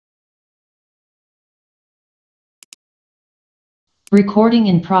Recording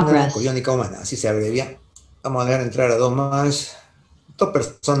in progress. Coriónica humana, así se abrevia. Vamos a dejar entrar a dos más. Dos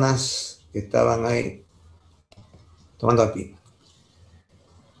personas que estaban ahí tomando aquí.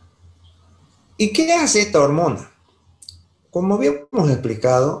 ¿Y qué hace esta hormona? Como habíamos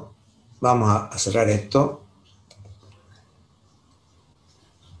explicado, vamos a cerrar esto.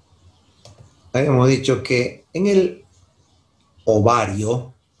 Habíamos dicho que en el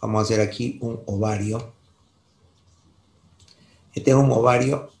ovario, vamos a hacer aquí un ovario. Este es un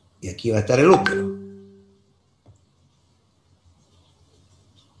ovario y aquí va a estar el útero.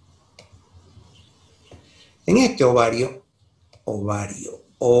 En este ovario,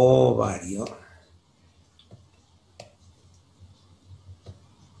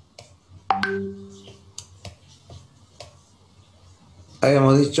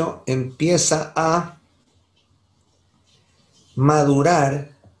 habíamos dicho, empieza a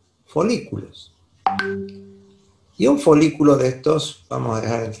madurar folículos. Y un folículo de estos, vamos a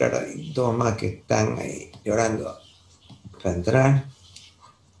dejar entrar ahí, dos más que están ahí llorando para entrar.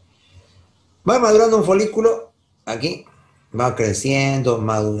 Va madurando un folículo, aquí, va creciendo,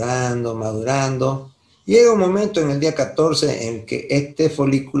 madurando. Llega un momento en el día 14 en que este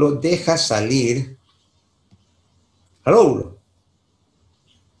folículo deja salir al óvulo.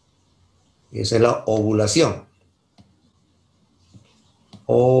 Y esa es la ovulación.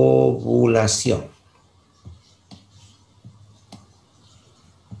 Ovulación.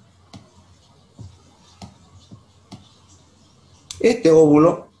 Este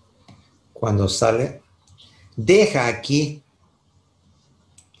óvulo, cuando sale, deja aquí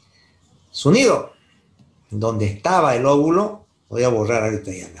su nido. Donde estaba el óvulo, voy a borrar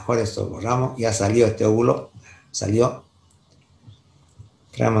ahorita ya, mejor esto borramos, ya salió este óvulo, salió.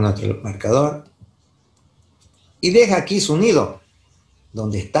 Traemos nuestro marcador. Y deja aquí su nido,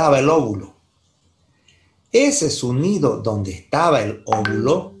 donde estaba el óvulo. Ese su nido donde estaba el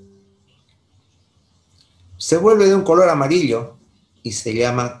óvulo se vuelve de un color amarillo y se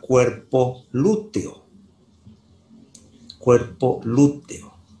llama cuerpo lúteo. Cuerpo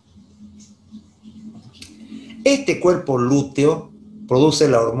lúteo. Este cuerpo lúteo produce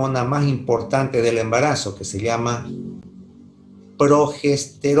la hormona más importante del embarazo, que se llama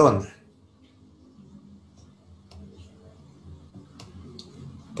progesterona.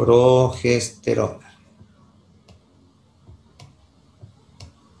 Progesterona.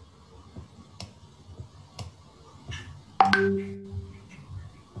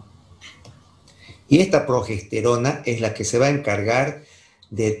 Y esta progesterona es la que se va a encargar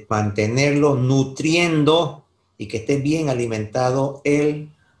de mantenerlo nutriendo y que esté bien alimentado el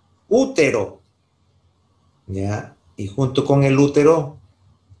útero. ¿Ya? Y junto con el útero,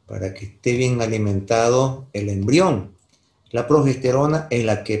 para que esté bien alimentado el embrión. La progesterona es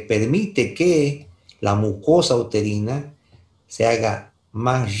la que permite que la mucosa uterina se haga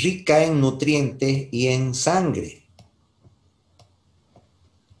más rica en nutrientes y en sangre.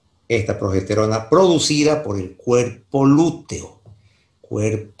 Esta progesterona producida por el cuerpo lúteo.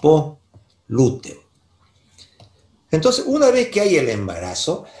 Cuerpo lúteo. Entonces, una vez que hay el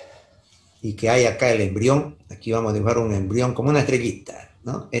embarazo y que hay acá el embrión, aquí vamos a dibujar un embrión como una estrellita,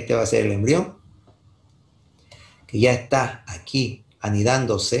 ¿no? Este va a ser el embrión, que ya está aquí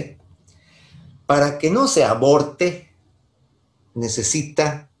anidándose. Para que no se aborte,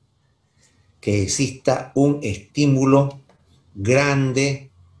 necesita que exista un estímulo grande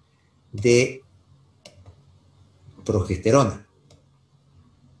de progesterona.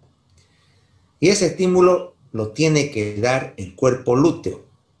 Y ese estímulo lo tiene que dar el cuerpo lúteo.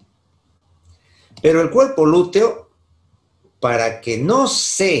 Pero el cuerpo lúteo, para que no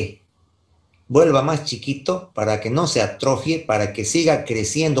se vuelva más chiquito, para que no se atrofie, para que siga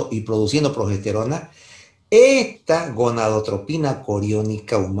creciendo y produciendo progesterona, esta gonadotropina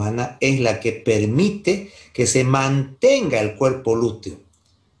coriónica humana es la que permite que se mantenga el cuerpo lúteo.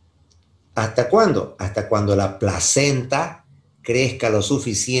 ¿Hasta cuándo? Hasta cuando la placenta crezca lo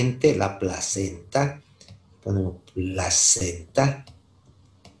suficiente, la placenta, ponemos placenta,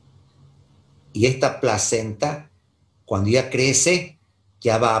 y esta placenta, cuando ya crece,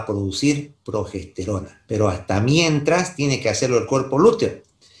 ya va a producir progesterona. Pero hasta mientras tiene que hacerlo el cuerpo lúteo.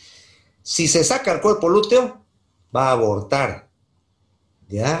 Si se saca el cuerpo lúteo, va a abortar.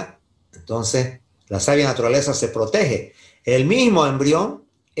 ¿Ya? Entonces, la sabia naturaleza se protege. El mismo embrión,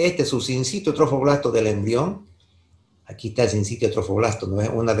 este es su sincitio trofoblasto del embrión. Aquí está el sincitio trofoblasto, ¿no?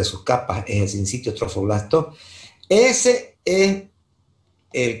 Una de sus capas es el sincitio trofoblasto. Ese es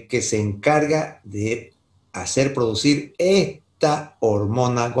el que se encarga de hacer producir esta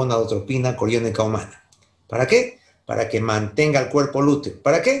hormona gonadotropina coriónica humana. ¿Para qué? Para que mantenga el cuerpo lúteo.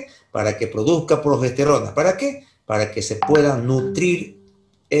 ¿Para qué? Para que produzca progesterona. ¿Para qué? para que se pueda nutrir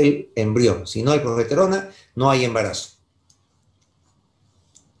el embrión. Si no hay progesterona, no hay embarazo.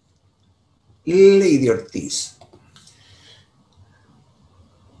 Lady Ortiz.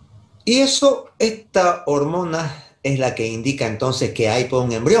 Y esta hormona es la que indica entonces que hay por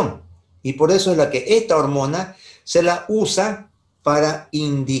un embrión. Y por eso es la que esta hormona se la usa para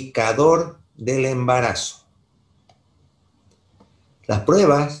indicador del embarazo. Las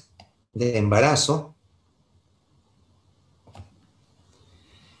pruebas de embarazo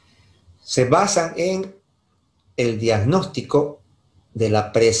se basan en el diagnóstico de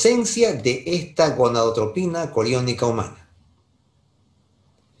la presencia de esta gonadotropina coriónica humana.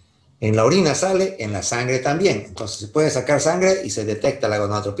 En la orina sale, en la sangre también. Entonces se puede sacar sangre y se detecta la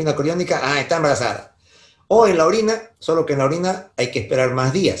gonadotropina coriónica, está embarazada. O en la orina, solo que en la orina hay que esperar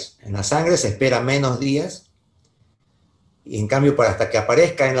más días. En la sangre se espera menos días. Y en cambio, para hasta que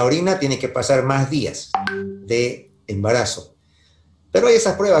aparezca en la orina, tiene que pasar más días de embarazo. Pero hay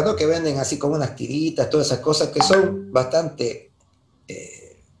esas pruebas, ¿no?, que venden así como unas tiritas, todas esas cosas que son bastante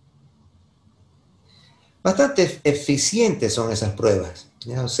eficientes son esas pruebas,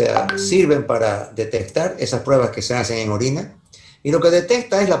 ¿ya? O sea, sirven para detectar esas pruebas que se hacen en orina, y lo que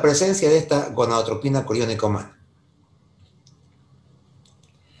detecta es la presencia de esta gonadotropina coriónica humana.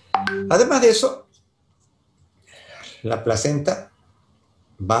 Además de eso, la placenta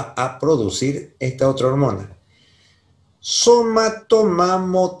va a producir esta otra hormona,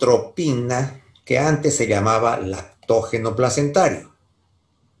 somatomamotropina, que antes se llamaba lactógeno placentario.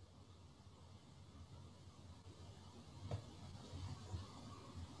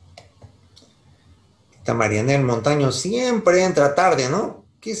 Esta Marianel Montaño siempre entra tarde, ¿no?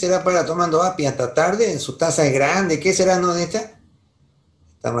 ¿Qué será para tomando api hasta tarde? Su taza es grande, ¿qué será, no, de esta?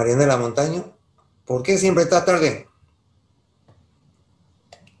 Esta Marianela Montaño, ¿por qué siempre está tarde?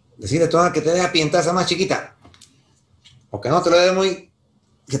 Decirle a tu mamá que te dé api en taza más chiquita, o que no te lo dé muy,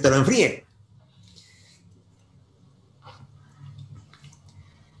 que te lo enfríe.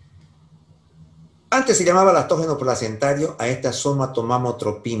 Antes se llamaba lactógeno placentario a esta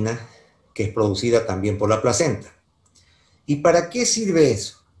somatomamotropina, que es producida también por la placenta. ¿Y para qué sirve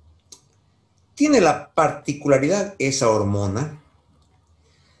eso? Tiene la particularidad esa hormona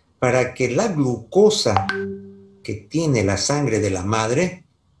para que la glucosa que tiene la sangre de la madre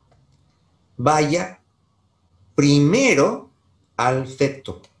vaya primero al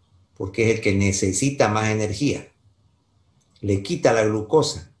feto, porque es el que necesita más energía. Le quita la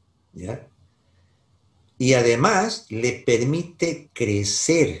glucosa, ¿ya? Y además le permite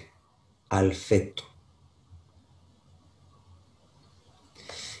crecer al feto.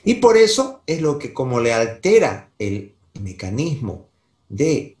 Y por eso es lo que, como le altera el mecanismo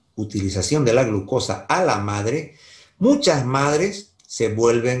de utilización de la glucosa a la madre, muchas madres se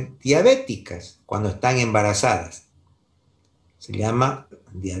vuelven diabéticas cuando están embarazadas. Se llama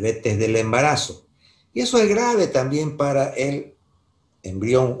diabetes del embarazo. Y eso es grave también para el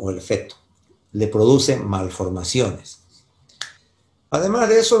embrión o el feto. Le produce malformaciones. Además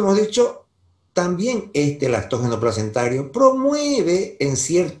de eso, hemos dicho, también este lactógeno placentario promueve, en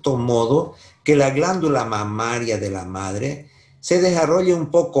cierto modo, que la glándula mamaria de la madre se desarrolle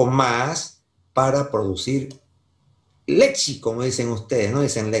un poco más para producir leche, como dicen ustedes. No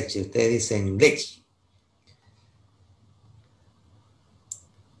dicen leche, ustedes dicen leche.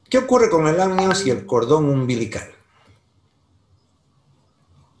 ¿Qué ocurre con el amnios y el cordón umbilical?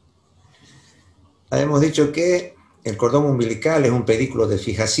 Hemos dicho que el cordón umbilical es un pedículo de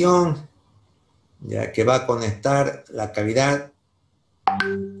fijación, ya que va a conectar la cavidad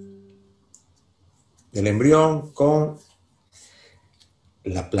del embrión con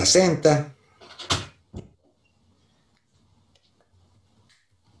la placenta.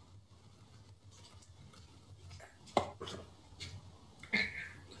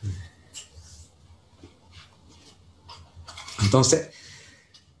 Entonces,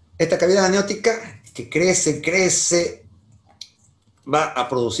 esta cavidad amniótica que crece, va a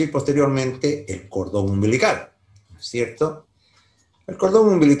producir posteriormente el cordón umbilical, ¿cierto? El cordón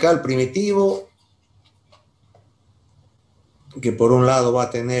umbilical primitivo, que por un lado va a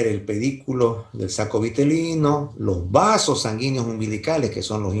tener el pedículo del saco vitelino, los vasos sanguíneos umbilicales, que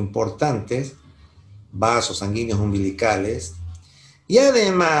son los importantes, vasos sanguíneos umbilicales, y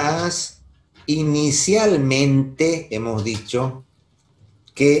además, inicialmente hemos dicho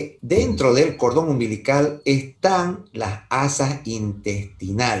que dentro del cordón umbilical están las asas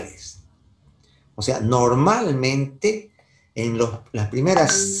intestinales. O sea, normalmente en las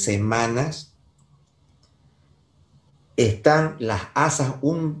primeras semanas están las asas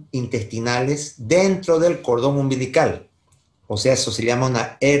intestinales dentro del cordón umbilical. O sea, eso se llama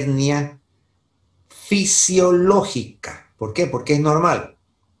una hernia fisiológica. ¿Por qué? Porque es normal.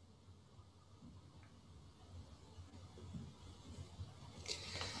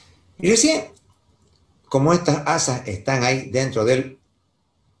 Y recién, como estas asas están ahí dentro del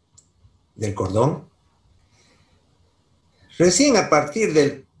cordón, recién a partir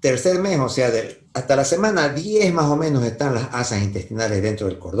del tercer mes, o sea, hasta la semana 10 más o menos, están las asas intestinales dentro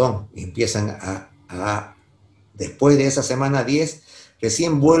del cordón. Y empiezan después de esa semana 10,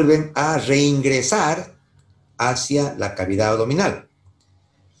 recién vuelven a reingresar hacia la cavidad abdominal.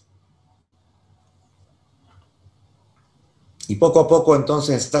 Y poco a poco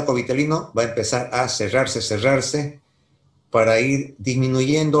entonces el saco vitelino va a empezar a cerrarse para ir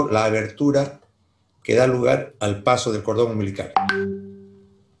disminuyendo la abertura que da lugar al paso del cordón umbilical.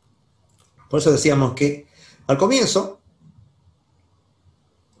 Por eso decíamos que al comienzo,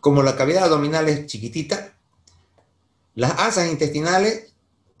 como la cavidad abdominal es chiquitita, las asas intestinales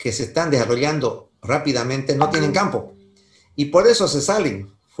que se están desarrollando rápidamente no tienen campo y por eso se salen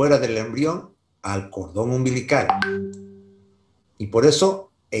fuera del embrión al cordón umbilical. Y por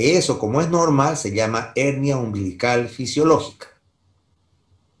eso, como es normal, se llama hernia umbilical fisiológica.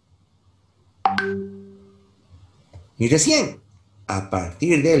 Y recién, a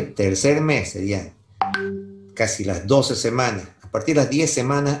partir del tercer mes, serían casi las 12 semanas, a partir de las 10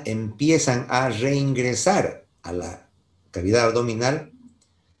 semanas empiezan a reingresar a la cavidad abdominal.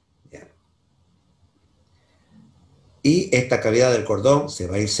 Y esta cavidad del cordón se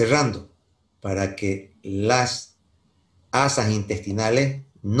va a ir cerrando para que las asas intestinales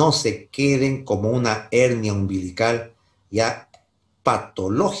no se queden como una hernia umbilical ya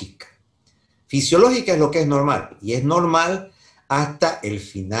patológica. Fisiológica es lo que es normal, y es normal hasta el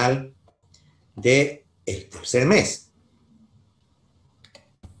final del tercer mes.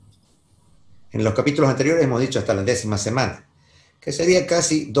 En los capítulos anteriores hemos dicho hasta la 10ª semana, que sería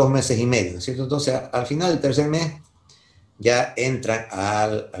casi 2 meses y medio, ¿no es cierto? Entonces, al final del tercer mes, ya entran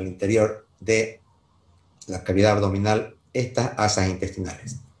al interior de la cavidad abdominal estas asas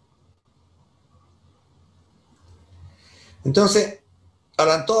intestinales. Entonces,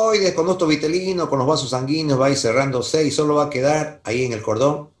 alantoides con ducto vitelino, con los vasos sanguíneos, va a ir cerrándose y solo va a quedar ahí en el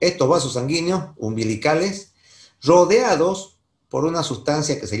cordón estos vasos sanguíneos umbilicales rodeados por una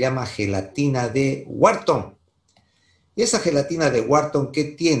sustancia que se llama gelatina de Wharton. Y esa gelatina de Wharton, ¿qué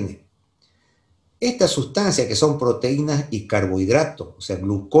tiene? Esta sustancia, que son proteínas y carbohidratos, o sea,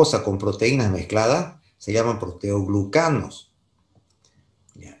 glucosa con proteínas mezcladas, se llaman proteoglucanos.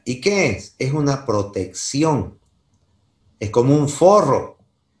 ¿Y qué es? Es una protección. Es como un forro.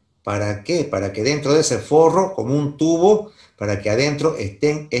 ¿Para qué? Para que dentro de ese forro, como un tubo, para que adentro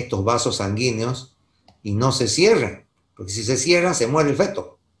estén estos vasos sanguíneos y no se cierren. Porque si se cierran, se muere el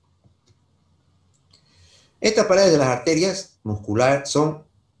feto. Estas paredes de las arterias musculares son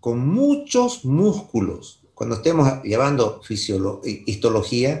con muchos músculos. Cuando estemos llevando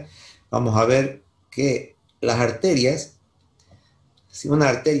histología, vamos a ver que las arterias, si una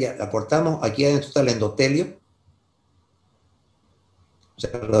arteria la cortamos, aquí adentro está el endotelio, o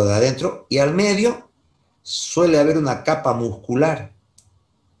sea, lo de adentro, y al medio suele haber una capa muscular.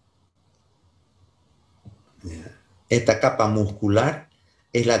 Esta capa muscular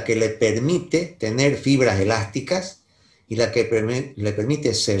es la que le permite tener fibras elásticas y la que le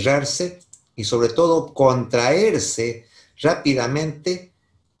permite cerrarse y sobre todo contraerse rápidamente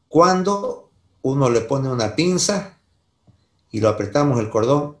cuando uno le pone una pinza y lo apretamos el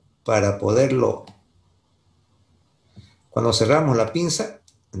cordón para poderlo. Cuando cerramos la pinza,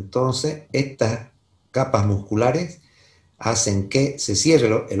 entonces estas capas musculares hacen que se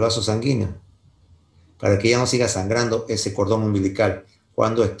cierre el vaso sanguíneo para que ya no siga sangrando ese cordón umbilical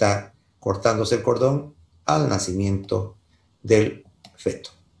cuando está cortándose el cordón al nacimiento del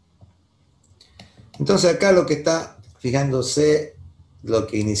feto. Entonces acá lo que está fijándose, lo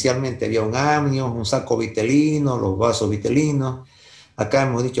que inicialmente había un amnio, un saco vitelino, los vasos vitelinos. Acá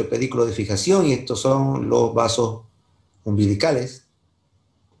hemos dicho el pedículo de fijación y estos son los vasos umbilicales.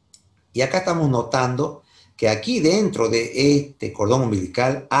 Y acá estamos notando que aquí dentro de este cordón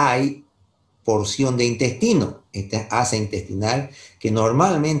umbilical hay porción de intestino, esta asa intestinal que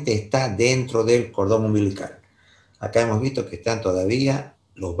normalmente está dentro del cordón umbilical. Acá hemos visto que están todavía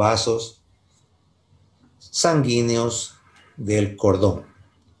los vasos sanguíneos del cordón.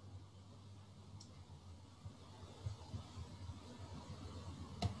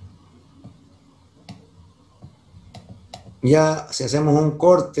 Ya si hacemos un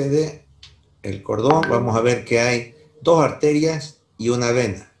corte del cordón, vamos a ver que hay 2 arterias y una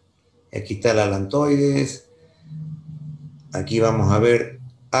vena. Aquí está el alantoides. Aquí vamos a ver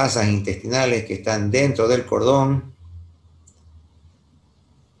asas intestinales que están dentro del cordón.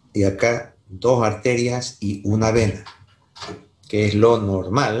 Y acá 2 arterias y una vena, que es lo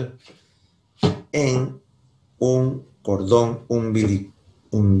normal en un cordón umbilical.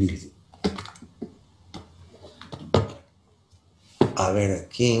 A ver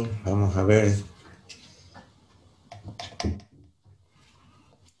aquí, vamos a ver.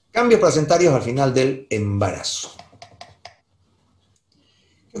 Cambios placentarios al final del embarazo.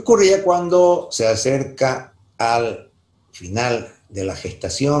 ¿Qué ocurre ya cuando se acerca al final de la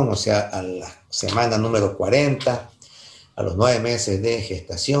gestación, o sea, a la semana número 40, a los 9 meses de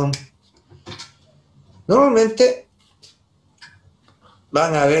gestación? Normalmente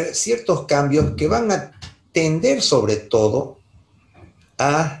van a haber ciertos cambios que van a tender sobre todo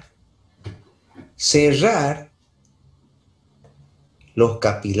a cerrar los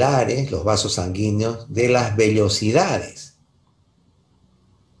capilares, los vasos sanguíneos de las vellosidades.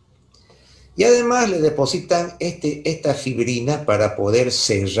 Y además le depositan esta fibrina para poder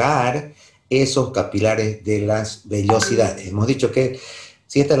cerrar esos capilares de las vellosidades. Hemos dicho que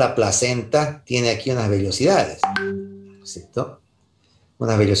si esta es la placenta, tiene aquí unas vellosidades, ¿cierto?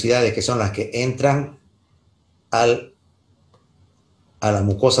 Unas vellosidades que son las que entran a la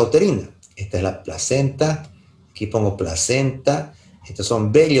mucosa uterina. Esta es la placenta, aquí pongo placenta, estas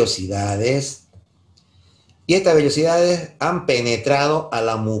son vellosidades, y estas vellosidades han penetrado a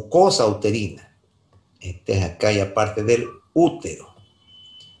la mucosa uterina. Esta es acá ya parte del útero.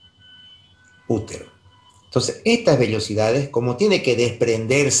 Entonces, estas vellosidades, como tiene que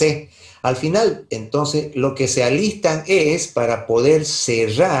desprenderse, al final, entonces, lo que se alistan es para poder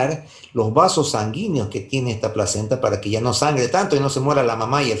cerrar los vasos sanguíneos que tiene esta placenta para que ya no sangre tanto y no se muera la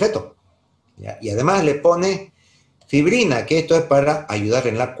mamá y el feto. ¿Ya? Y además le pone fibrina, que esto es para ayudar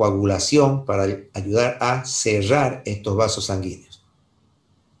en la coagulación, para ayudar a cerrar estos vasos sanguíneos.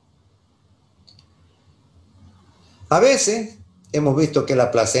 A veces hemos visto que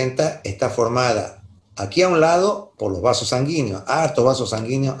la placenta está formada aquí a un lado por los vasos sanguíneos, hartos vasos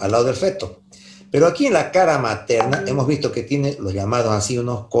sanguíneos al lado del feto. Pero aquí en la cara materna hemos visto que tiene los llamados así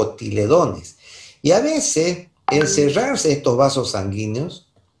unos cotiledones. Y a veces el cerrarse estos vasos sanguíneos,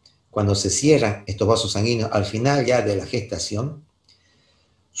 cuando se cierran estos vasos sanguíneos al final ya de la gestación,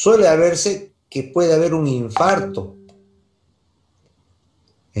 suele haberse que puede haber un infarto.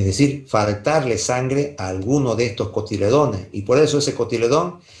 Es decir, faltarle sangre a alguno de estos cotiledones. Y por eso ese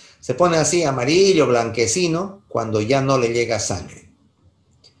cotiledón se pone así amarillo, blanquecino, cuando ya no le llega sangre.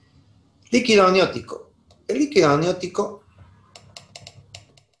 Líquido amniótico. El líquido amniótico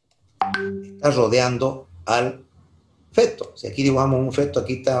está rodeando al feto. Si aquí dibujamos un feto,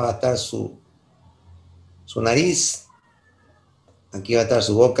 aquí va a estar su nariz, aquí va a estar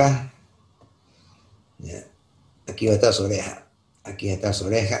su boca, aquí va a estar su oreja, aquí va a estar su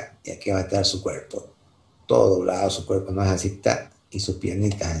oreja y aquí va a estar su cuerpo. Todo doblado, su cuerpo no es así, está, y sus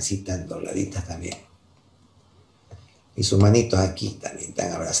piernitas así están dobladitas también. Y sus manitos aquí también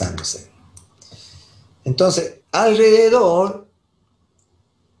están abrazándose. Entonces, alrededor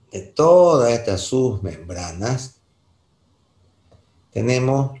de todas estas submembranas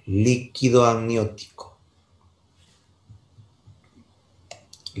tenemos líquido amniótico.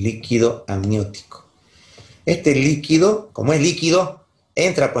 Líquido amniótico. Este líquido, como es líquido,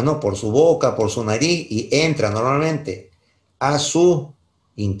 entra pues no por su boca, por su nariz y entra normalmente a su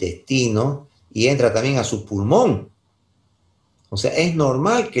intestino y entra también a su pulmón. O sea, es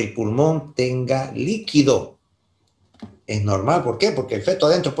normal que el pulmón tenga líquido. Es normal, ¿por qué? Porque el feto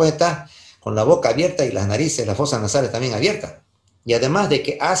adentro puede estar con la boca abierta y las narices, las fosas nasales también abiertas. Y además de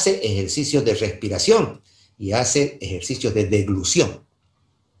que hace ejercicios de respiración y hace ejercicios de deglución.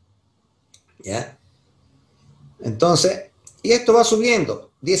 ¿Ya? Entonces, y esto va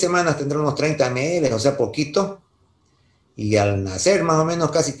subiendo. 10 semanas tendrá unos 30 ml, o sea, poquito. Y al nacer más o menos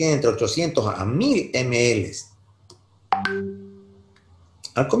casi tiene entre 800 a 1000 ml.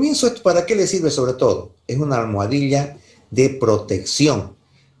 Al comienzo, ¿esto para qué le sirve sobre todo? Es una almohadilla de protección.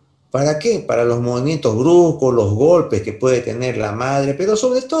 ¿Para qué? Para los movimientos bruscos, los golpes que puede tener la madre, pero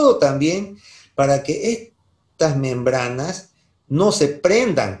sobre todo también para que estas membranas no se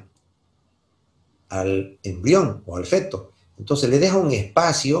prendan al embrión o al feto. Entonces le deja un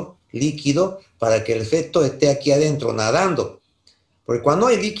espacio líquido para que el feto esté aquí adentro nadando. Porque cuando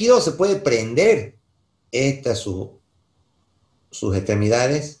hay líquido se puede prender sus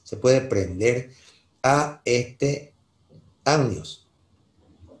extremidades, se puede prender a este amnios.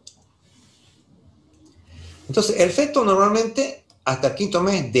 Entonces, el feto normalmente hasta el 5º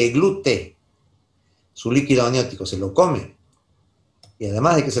mes deglute su líquido amniótico, se lo come. Y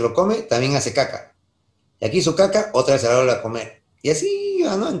además de que se lo come, también hace caca. Y aquí su caca, otra vez se la vuelve a comer. Y así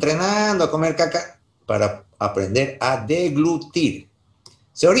va, ¿no? Entrenando a comer caca para aprender a deglutir.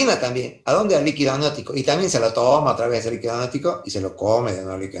 Se orina también. ¿A dónde? Al líquido amniótico. Y también se lo toma otra vez el líquido amniótico y se lo come de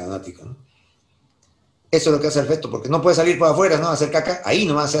nuevo el líquido amniótico, ¿no? Eso es lo que hace el feto, porque no puede salir para afuera, ¿no? A hacer caca. Ahí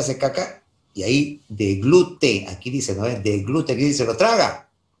nomás se hace caca y ahí deglute. Aquí dice, ¿no? Deglute, aquí dice, lo traga.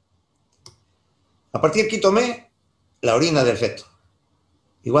 A partir del quinto mes, la orina del feto.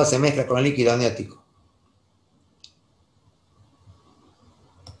 Igual se mezcla con el líquido amniótico.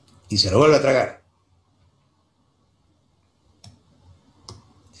 Y se lo vuelve a tragar.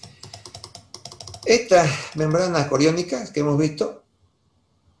 Estas membranas coriónicas que hemos visto,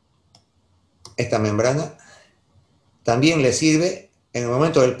 esta membrana, también le sirve, en el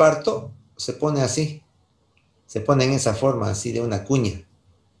momento del parto, se pone así, se pone en esa forma, así de una cuña.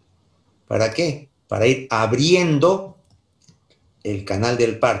 ¿Para qué? Para ir abriendo el canal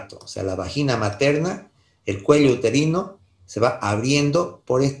del parto, o sea, la vagina materna, el cuello uterino, se va abriendo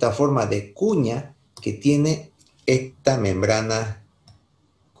por esta forma de cuña que tiene esta membrana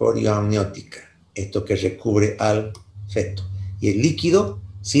corioamniótica, esto que recubre al feto. Y el líquido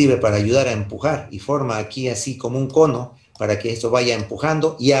sirve para ayudar a empujar y forma aquí así como un cono para que esto vaya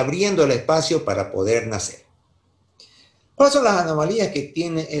empujando y abriendo el espacio para poder nacer. ¿Cuáles son las anomalías que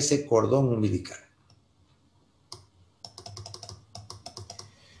tiene ese cordón umbilical?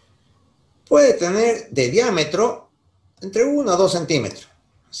 Puede tener de diámetro entre 1 a 2 centímetros,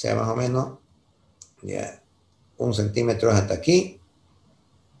 o sea, más o menos ya 1 centímetro hasta aquí.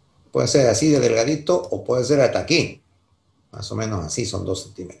 Puede ser así de delgadito o puede ser hasta aquí, más o menos así, son 2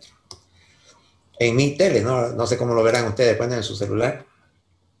 centímetros. En mi tele, no sé cómo lo verán ustedes, ponen en su celular.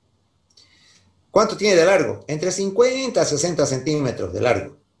 ¿Cuánto tiene de largo? Entre 50 a 60 centímetros de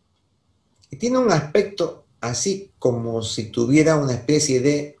largo. Y tiene un aspecto así como si tuviera una especie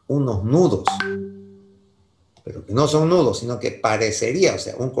de unos nudos. Pero que no son nudos, sino que parecería, o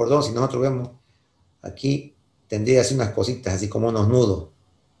sea, un cordón, si nosotros vemos aquí, tendría así unas cositas, así como unos nudos.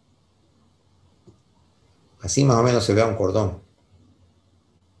 Así más o menos se ve un cordón.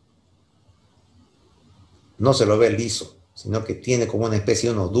 No se lo ve liso, sino que tiene como una especie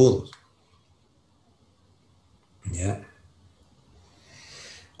de unos nudos. ¿Ya?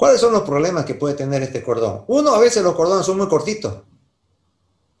 ¿Cuáles son los problemas que puede tener este cordón? Uno, a veces los cordones son muy cortitos.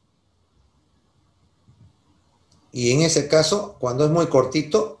 Y en ese caso, cuando es muy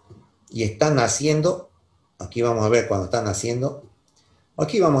cortito y está naciendo, aquí vamos a ver cuando está naciendo,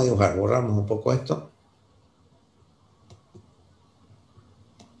 aquí vamos a dibujar, borramos un poco esto.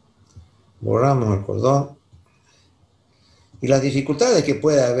 Borramos el cordón. Y las dificultades que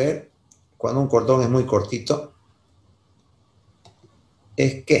puede haber cuando un cordón es muy cortito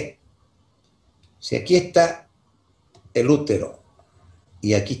es que si aquí está el útero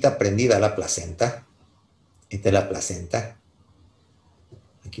y aquí está prendida la placenta, esta es la placenta,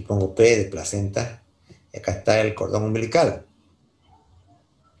 aquí pongo P de placenta, y acá está el cordón umbilical.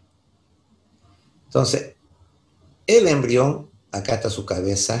 Entonces, el embrión, acá está su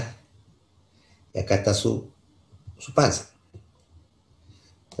cabeza y acá está su panza.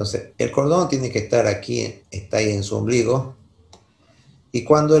 Entonces, el cordón tiene que estar aquí, está ahí en su ombligo. Y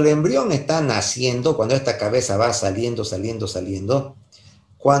cuando el embrión está naciendo, cuando esta cabeza va saliendo,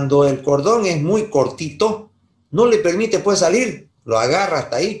 cuando el cordón es muy cortito, no le permite pues salir, lo agarra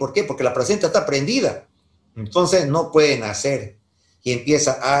hasta ahí. ¿Por qué? Porque la placenta está prendida. Entonces no puede nacer y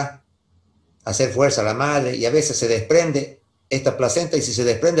empieza a hacer fuerza a la madre y a veces se desprende esta placenta y si se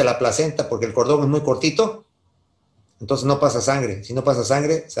desprende la placenta porque el cordón es muy cortito, entonces no pasa sangre. Si no pasa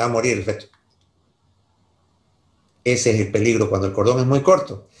sangre, se va a morir el feto. Ese es el peligro cuando el cordón es muy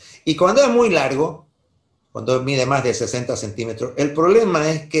corto. Y cuando es muy largo, cuando mide más de 60 centímetros, el problema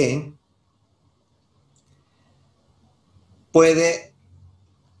es que puede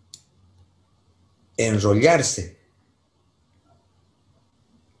enrollarse,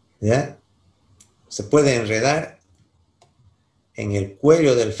 ¿ya? Se puede enredar en el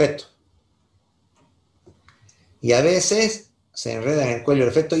cuello del feto. Y a veces se enreda en el cuello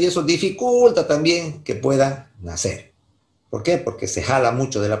del feto y eso dificulta también que pueda nacer. ¿Por qué? Porque se jala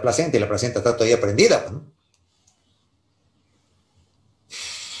mucho de la placenta y la placenta está todavía prendida, ¿no?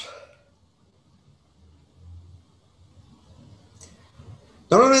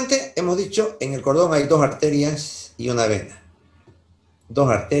 Normalmente hemos dicho en el cordón hay 2 arterias y una vena. 2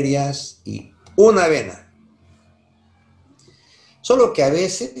 arterias y una vena. Solo que a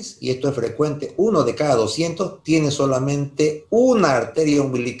veces, y esto es frecuente, 1 de cada 200 tiene solamente una arteria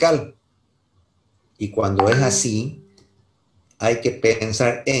umbilical. Y cuando es así, hay que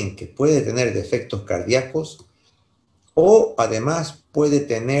pensar en que puede tener defectos cardíacos o además puede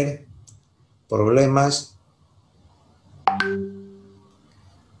tener problemas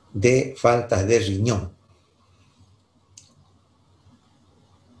de faltas de riñón.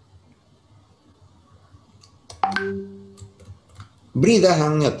 Bridas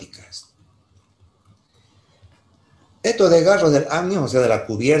amnióticas. Estos desgarros del amnio, o sea, de la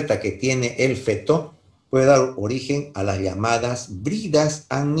cubierta que tiene el feto, puede dar origen a las llamadas bridas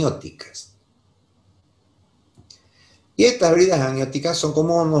amnióticas. Y estas bridas amnióticas son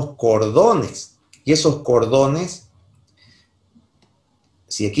como unos cordones. Y esos cordones,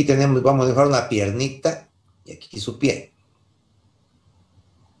 si aquí tenemos, vamos a dejar una piernita y aquí su pie.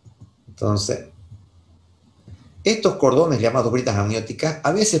 Entonces, estos cordones llamados bridas amnióticas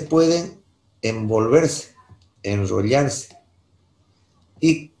a veces pueden envolverse, enrollarse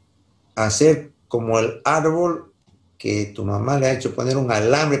y hacer como el árbol que tu mamá le ha hecho poner un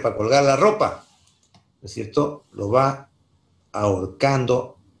alambre para colgar la ropa, ¿no es cierto? Lo va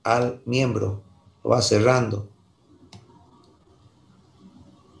ahorcando al miembro, lo va cerrando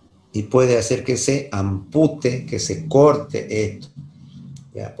y puede hacer que se ampute, que se corte esto.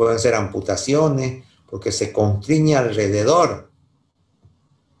 ¿Ya? Pueden ser amputaciones porque se constriñe alrededor.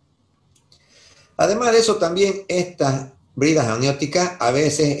 Además de eso, también estas bridas amnióticas a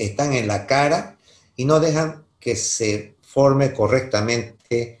veces están en la cara y no dejan que se forme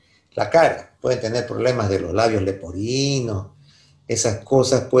correctamente la cara. Pueden tener problemas de los labios leporinos. Esas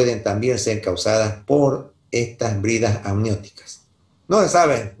cosas pueden también ser causadas por estas bridas amnióticas. No se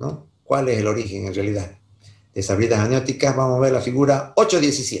sabe, ¿no?, cuál es el origen en realidad de esas bridas amnióticas. Vamos a ver la figura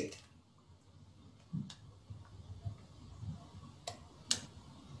 8.17.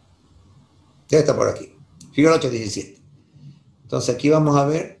 Ya está por aquí. Figura 8.17. Entonces aquí vamos a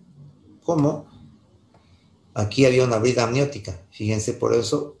ver cómo aquí había una brida amniótica. Fíjense por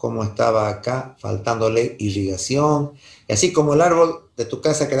eso cómo estaba acá faltándole irrigación. Y así como el árbol de tu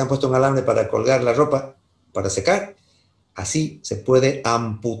casa que le han puesto un alambre para colgar la ropa para secar, así se puede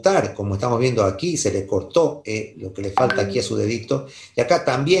amputar, como estamos viendo aquí, se le cortó lo que le falta aquí a su dedito. Y acá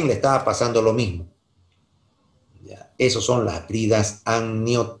también le estaba pasando lo mismo. Ya, esos son las bridas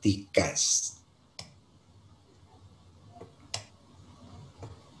amnióticas.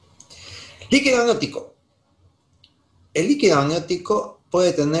 Líquido amniótico. El líquido amniótico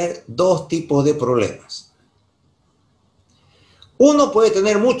puede tener dos tipos de problemas. Uno puede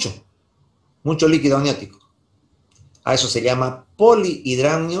tener mucho líquido amniótico. A eso se llama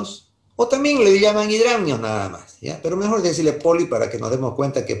polihidramnios, o también le llaman hidramnios nada más, ¿ya? Pero mejor decirle poli para que nos demos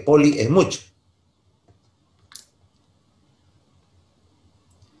cuenta que poli es mucho.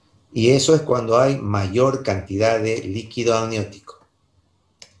 Y eso es cuando hay mayor cantidad de líquido amniótico.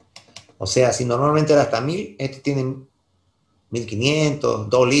 O sea, si normalmente era hasta 1000, este tiene 1500,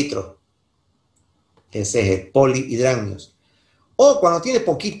 2 litros. Ese es el polihidramnios. O cuando tiene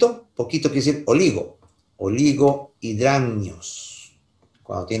poquito quiere decir oligohidramnios.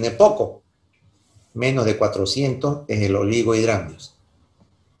 Cuando tiene poco, menos de 400, es el oligohidramnios.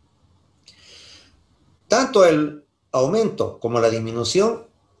 Tanto el aumento como la disminución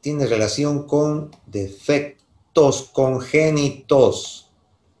tiene relación con defectos congénitos.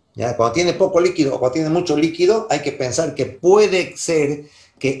 ¿Ya? Cuando tiene poco líquido o cuando tiene mucho líquido, hay que pensar que puede ser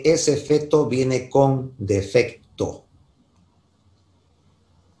que ese feto viene con defecto.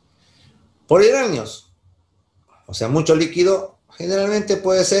 Polihidramnios, o sea, mucho líquido, generalmente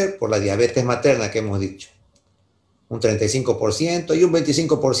puede ser por la diabetes materna que hemos dicho. Un 35% y un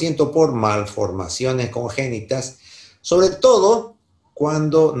 25% por malformaciones congénitas, sobre todo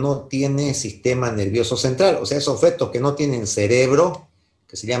cuando no tiene sistema nervioso central. O sea, esos fetos que no tienen cerebro,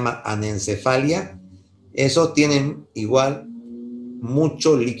 que se llama anencefalia, esos tienen igual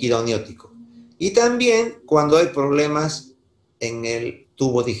mucho líquido amniótico. Y también cuando hay problemas en el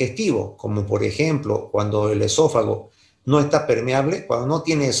tubo digestivo, como por ejemplo cuando el esófago no está permeable, cuando no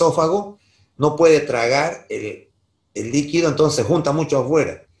tiene esófago, no puede tragar el líquido, entonces junta mucho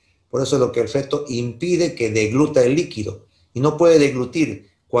afuera. Por eso es lo que el feto impide que degluta el líquido. Y no puede deglutir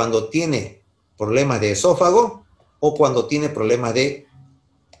cuando tiene problemas de esófago o cuando tiene problemas de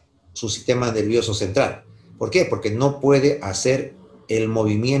su sistema nervioso central. ¿Por qué? Porque no puede hacer el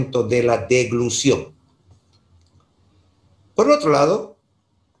movimiento de la deglución. Por otro lado,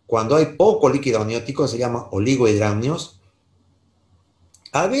 cuando hay poco líquido amniótico, se llama oligohidramnios.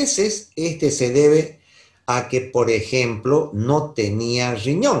 A veces este se debe a que, por ejemplo, no tenía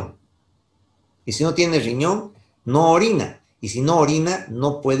riñón. Y si no tiene riñón, no orina. Y si no orina,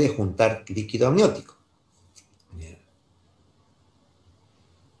 no puede juntar líquido amniótico.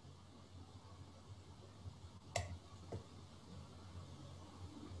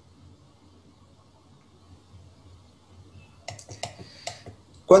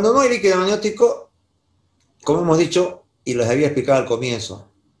 Cuando no hay líquido amniótico, como hemos dicho y les había explicado al comienzo,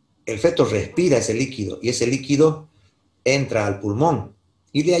 el feto respira ese líquido y ese líquido entra al pulmón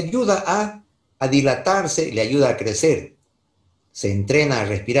y le ayuda a a dilatarse, le ayuda a crecer, se entrena a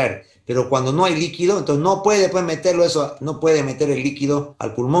respirar. Pero cuando no hay líquido, entonces no puede pues, meterlo eso, no puede meter el líquido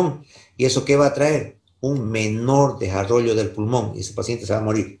al pulmón. ¿Y eso qué va a traer? Un menor desarrollo del pulmón y ese paciente se va a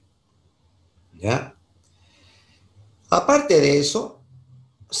morir. ¿Ya? Aparte de eso,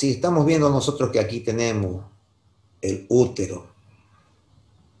 si estamos viendo nosotros que aquí tenemos el útero,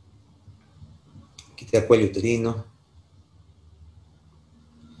 aquí está el cuello uterino,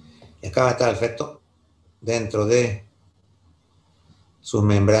 y acá va a estar el feto dentro de sus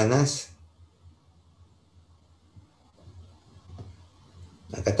membranas.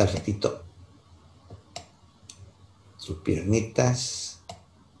 Acá está el fetito, sus piernitas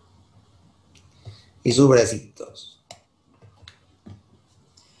y sus bracitos.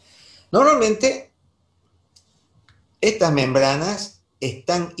 Normalmente, estas membranas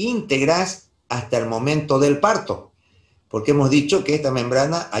están íntegras hasta el momento del parto, porque hemos dicho que esta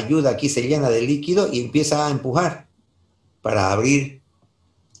membrana ayuda, aquí se llena de líquido y empieza a empujar para abrir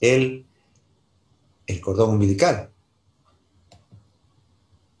el cordón umbilical.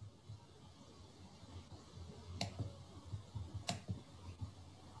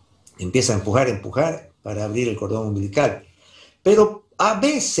 Empieza a empujar para abrir el cordón umbilical. Pero a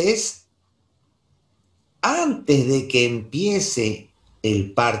veces, antes de que empiece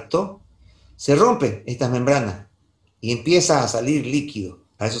el parto, se rompen estas membranas y empieza a salir líquido.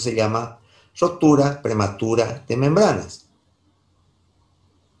 A eso se llama rotura prematura de membranas.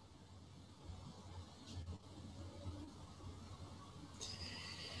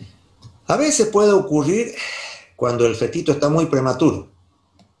 A veces puede ocurrir cuando el fetito está muy prematuro.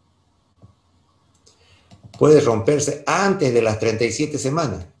 Puede romperse antes de las 37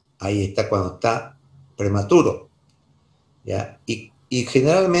 semanas. Ahí está cuando está prematuro. ¿Ya? Y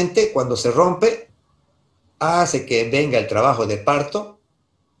generalmente cuando se rompe, hace que venga el trabajo de parto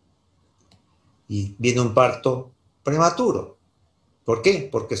y viene un parto prematuro. ¿Por qué?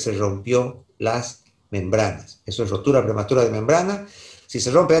 Porque se rompió las membranas. Eso es rotura prematura de membrana. Si se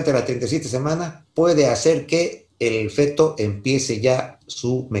rompe antes de las 37 semanas, puede hacer que el feto empiece ya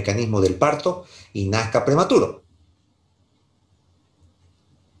su mecanismo del parto y nazca prematuro.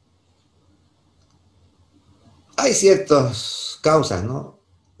 Hay ciertas causas, ¿no?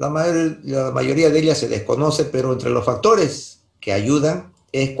 La mayoría de ellas se desconoce, pero entre los factores que ayudan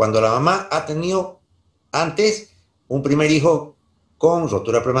es cuando la mamá ha tenido antes un primer hijo con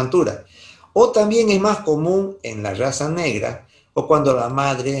rotura prematura. O también es más común en la raza negra, o cuando la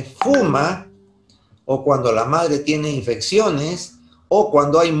madre fuma, o cuando la madre tiene infecciones, o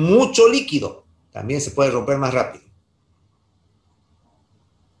cuando hay mucho líquido. También se puede romper más rápido.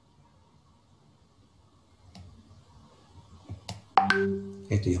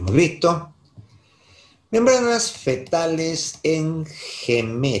 Esto ya hemos visto. Membranas fetales en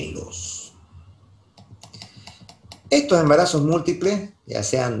gemelos. Estos embarazos múltiples, ya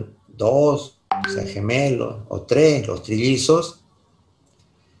sean 2, sean gemelos, o 3, los trillizos,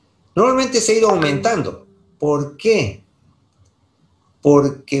 normalmente se ha ido aumentando. ¿Por qué?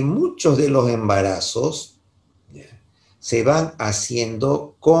 Porque muchos de los embarazos se van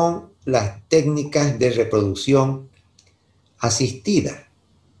haciendo con las técnicas de reproducción asistida.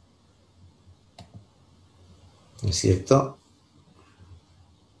 ¿No es cierto?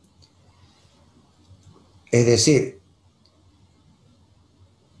 Es decir,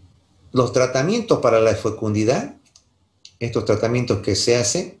 los tratamientos para la fecundidad, estos tratamientos que se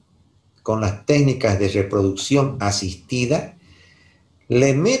hacen con las técnicas de reproducción asistida,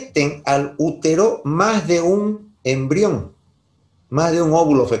 le meten al útero más de un embrión, más de un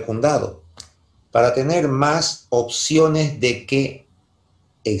óvulo fecundado, para tener más opciones de que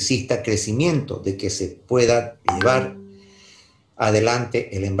exista crecimiento, de que se pueda llevar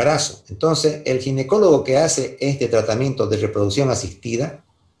adelante el embarazo. Entonces, el ginecólogo que hace este tratamiento de reproducción asistida,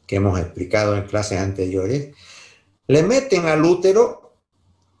 que hemos explicado en clases anteriores, le meten al útero,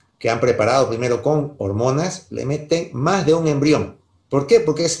 que han preparado primero con hormonas, le meten más de un embrión. ¿Por qué?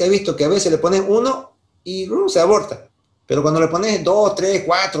 Porque se ha visto que a veces le ponen uno y se aborta. Pero cuando le pones 2, 3,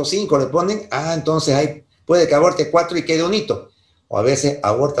 4, 5, le ponen, entonces puede que aborte 4 y quede un hito. O a veces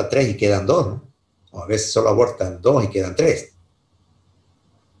aborta 3 y quedan 2, ¿no? O a veces solo abortan 2 y quedan 3.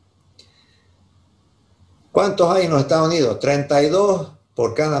 ¿Cuántos hay en los Estados Unidos? 32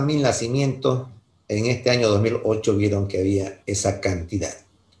 por cada 1000 nacimientos. En este año 2008 vieron que había esa cantidad.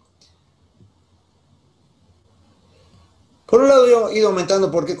 Por un lado, yo he ido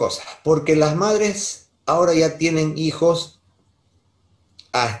aumentando, ¿por qué cosa? Porque las madres ahora ya tienen hijos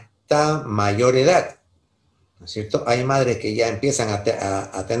hasta mayor edad, ¿no es cierto? Hay madres que ya empiezan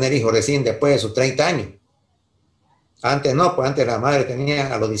a tener hijos recién después de sus 30 años. Antes no, pues antes la madre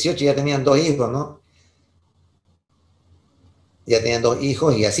tenía, a los 18 ya tenían 2 hijos, ¿no? Ya tenían 2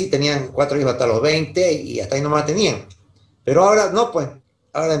 hijos y así tenían 4 hijos hasta los 20 y hasta ahí nomás tenían. Pero ahora no, pues,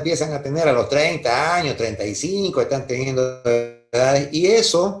 ahora empiezan a tener a los 30 años, 35, están teniendo edades y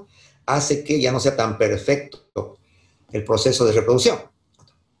eso hace que ya no sea tan perfecto el proceso de reproducción.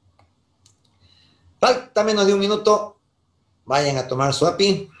 Falta menos de un minuto, vayan a tomar su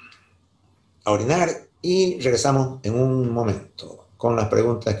api, a orinar y regresamos en un momento con las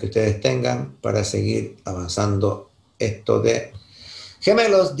preguntas que ustedes tengan para seguir avanzando esto de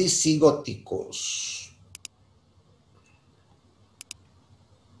gemelos disigóticos.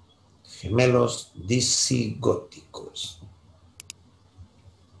 Gemelos disigóticos.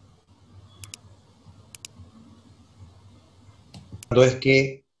 Cuando es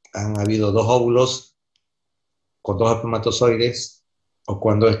que han habido 2 óvulos con 2 espermatozoides, o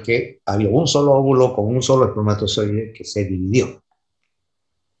cuando es que había un solo óvulo con un solo espermatozoide que se dividió.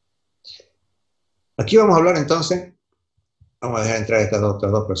 Aquí vamos a hablar entonces, vamos a dejar entrar estas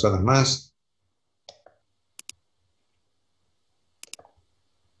otras 2 personas más.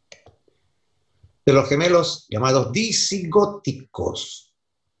 De los gemelos llamados disigóticos.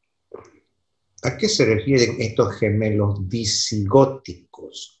 ¿A qué se refieren estos gemelos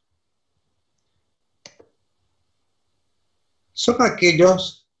disigóticos? Son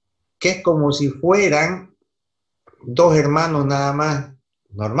aquellos que es como si fueran 2 hermanos nada más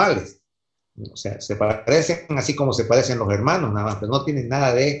normales. O sea, se parecen así como se parecen los hermanos nada más, pero no tienen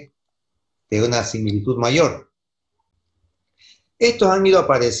nada de una similitud mayor. Estos han ido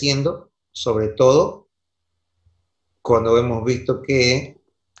apareciendo, sobre todo, cuando hemos visto que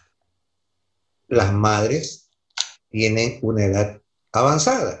las madres tienen una edad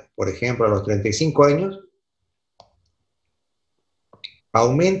avanzada. Por ejemplo, a los 35 años,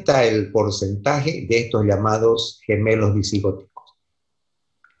 aumenta el porcentaje de estos llamados gemelos disigóticos.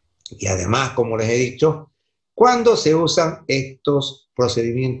 Y además, como les he dicho, cuando se usan estos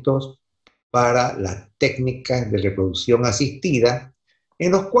procedimientos para las técnicas de reproducción asistida,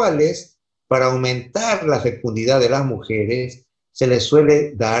 en los cuales, para aumentar la fecundidad de las mujeres, se les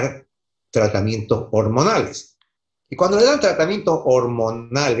suele dar tratamientos hormonales. Y cuando le dan tratamientos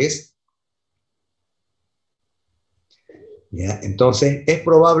hormonales, ¿ya? Entonces es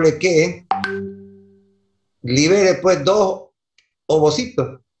probable que libere pues 2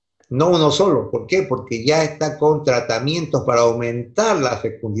 ovocitos, no uno solo. ¿Por qué? Porque ya está con tratamientos para aumentar la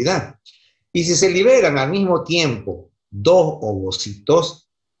fecundidad. Y si se liberan al mismo tiempo 2 ovocitos,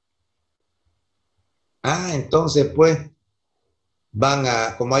 entonces pues van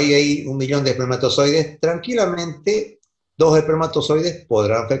a, como hay 1 millón de espermatozoides, tranquilamente 2 espermatozoides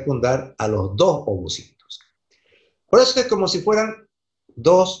podrán fecundar a los 2 ovocitos. Por eso es como si fueran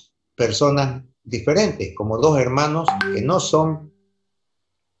 2 personas diferentes, como 2 hermanos que no son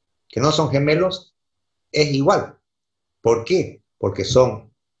gemelos, es igual. ¿Por qué? Porque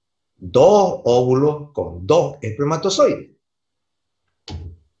son 2 óvulos con 2 espermatozoides.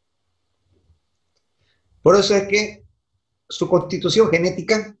 Por eso es que su constitución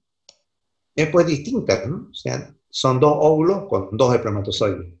genética es pues distinta, ¿no? O sea, son 2 óvulos con 2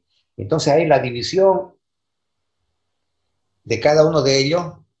 espermatozoides. Entonces ahí la división de cada uno de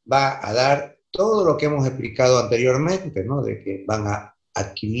ellos va a dar todo lo que hemos explicado anteriormente, ¿no? De que van a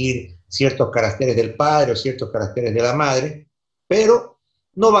adquirir ciertos caracteres del padre o ciertos caracteres de la madre, pero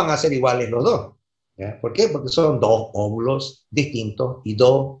no van a ser iguales los dos. ¿Ya? ¿Por qué? Porque son 2 óvulos distintos y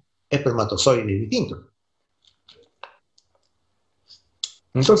 2 espermatozoides distintos.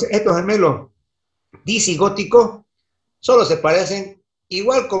 Entonces, estos gemelos disigóticos solo se parecen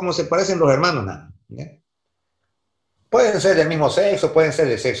igual como se parecen los hermanos, nada. ¿Ya? Pueden ser del mismo sexo, pueden ser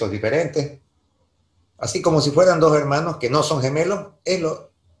de sexos diferentes, así como si fueran 2 hermanos que no son gemelos, es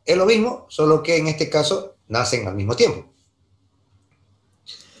lo mismo, solo que en este caso nacen al mismo tiempo.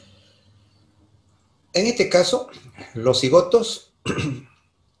 En este caso, los cigotos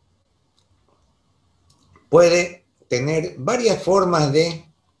pueden tener varias formas de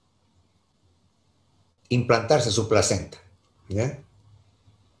implantarse su placenta. ¿Ya?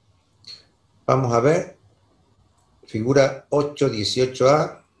 Vamos a ver, figura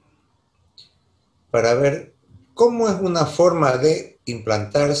 8.18a, para ver cómo es una forma de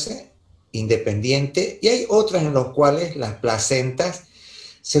implantarse independiente, y hay otras en las cuales las placentas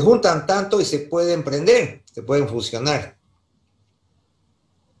se juntan tanto y se pueden prender, se pueden fusionar.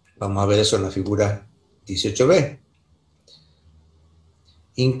 Vamos a ver eso en la figura 18b.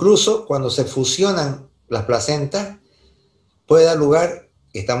 Incluso cuando se fusionan las placentas, puede dar lugar,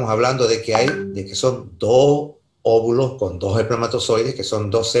 estamos hablando de que son 2 óvulos con 2 espermatozoides, que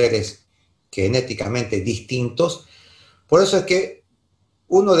son 2 seres genéticamente distintos, Por eso es que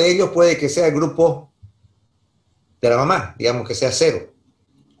uno de ellos puede que sea el grupo de la mamá, digamos que sea 0.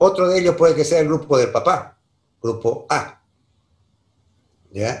 Otro de ellos puede que sea el grupo del papá, grupo A.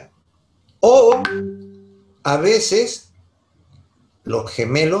 ¿Ya? O a veces los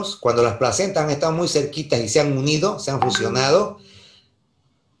gemelos, cuando las placentas han estado muy cerquitas y se han unido, se han fusionado,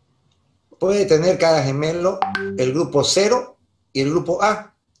 puede tener cada gemelo el grupo 0 y el grupo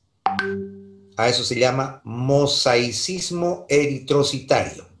A. A eso se llama mosaicismo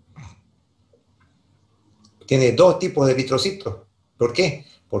eritrocitario. Tiene 2 tipos de eritrocitos. ¿Por qué?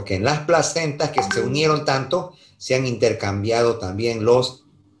 Porque en las placentas que se unieron tanto, se han intercambiado también los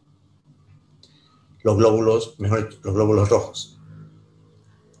glóbulos, mejor, los glóbulos rojos.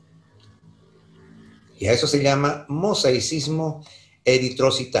 Y a eso se llama mosaicismo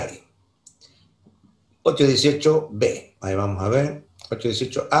eritrocitario. 818B. Ahí vamos a ver.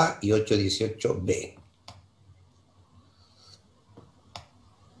 818A y 818B.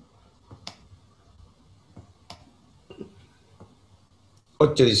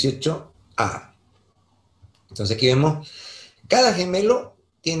 818A. Entonces aquí vemos, cada gemelo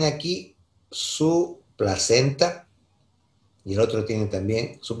tiene aquí su placenta y el otro tiene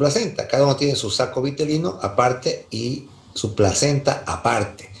también su placenta. Cada uno tiene su saco vitelino aparte y su placenta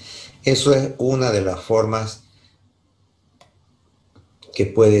aparte. Eso es una de las formas que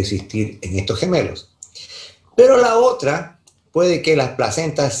puede existir en estos gemelos. Pero la otra, puede que las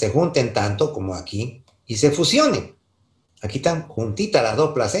placentas se junten tanto como aquí y se fusionen. Aquí están juntitas las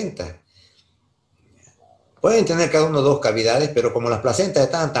 2 placentas. Pueden tener cada uno 2 cavidades, pero como las placentas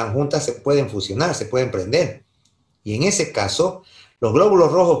están tan juntas, se pueden fusionar, se pueden prender. Y en ese caso, los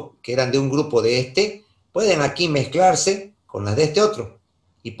glóbulos rojos que eran de un grupo de este, pueden aquí mezclarse con las de este otro.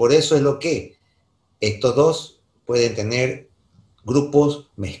 Y por eso es lo que estos 2 pueden tener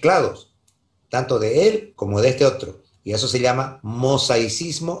grupos mezclados, tanto de él como de este otro. Y eso se llama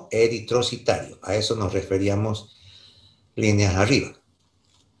mosaicismo eritrocitario. A eso nos referíamos líneas arriba.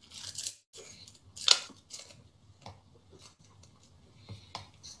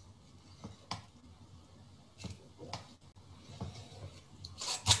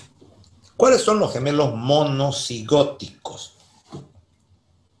 ¿Cuáles son los gemelos monocigóticos?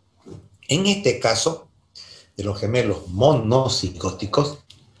 En este caso, de los gemelos monocigóticos,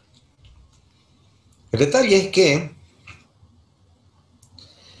 el detalle es que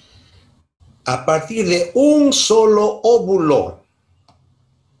a partir de un solo óvulo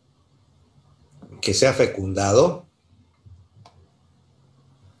que sea fecundado,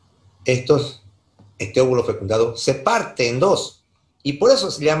 este óvulo fecundado se parte en 2. Y por eso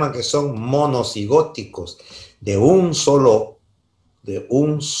se llaman que son monocigóticos, de un solo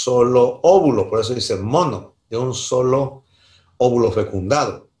óvulo. Por eso dice mono, de un solo óvulo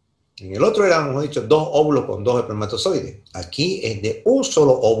fecundado. En el otro eran, hemos dicho, 2 óvulos con 2 espermatozoides. Aquí es de un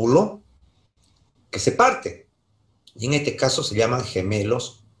solo óvulo que se parte. Y en este caso se llaman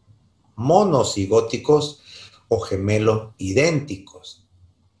gemelos monocigóticos o gemelos idénticos.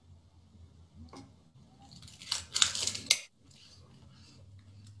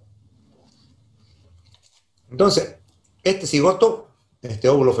 Entonces, este cigoto, este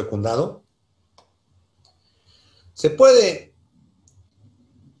óvulo fecundado, se puede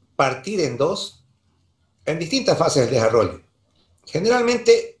partir en 2 en distintas fases del desarrollo.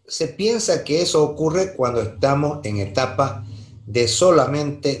 Generalmente se piensa que eso ocurre cuando estamos en etapa de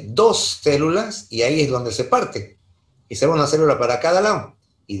solamente 2 células y ahí es donde se parte. Y se va una célula para cada lado.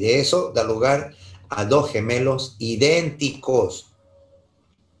 Y de eso da lugar a 2 gemelos idénticos.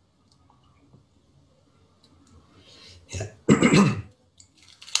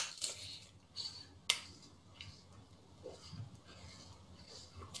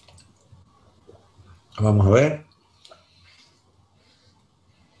 Vamos a ver.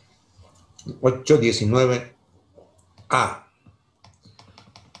 819A.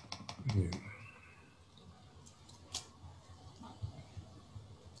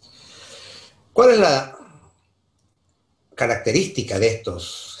 ¿Cuál es la característica de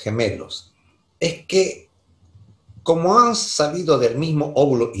estos gemelos? Es que como han salido del mismo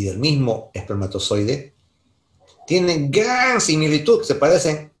óvulo y del mismo espermatozoide, tienen gran similitud, se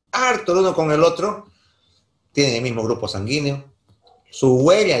parecen harto el uno con el otro, tienen el mismo grupo sanguíneo, sus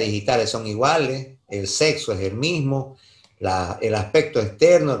huellas digitales son iguales, el sexo es el mismo, el aspecto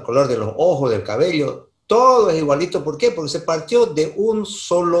externo, el color de los ojos, del cabello, todo es igualito. ¿Por qué? Porque se partió de un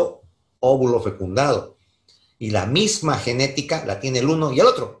solo óvulo fecundado y la misma genética la tiene el uno y el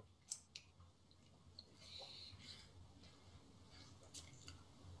otro.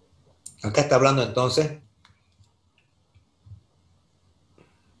 Acá está hablando entonces,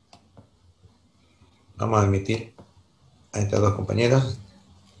 vamos a admitir Ahí están los compañeros.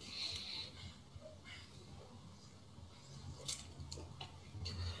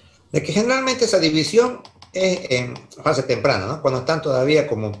 De que generalmente esa división es en fase temprana, ¿no? Cuando están todavía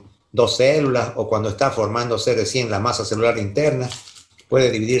como dos células o cuando está formándose recién la masa celular interna,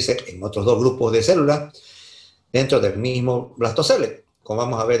 puede dividirse en otros dos grupos de células dentro del mismo blastocele, como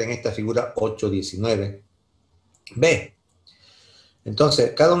vamos a ver en esta figura 8.19b.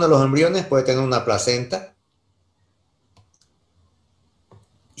 Entonces, cada uno de los embriones puede tener una placenta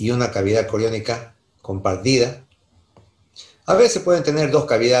y una cavidad coriónica compartida. A veces pueden tener dos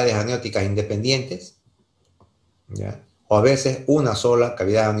cavidades amnióticas independientes, ¿ya? O a veces una sola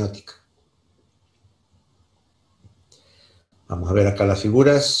cavidad amniótica. Vamos a ver acá las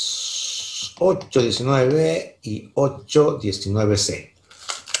figuras 8.19b y 8.19c.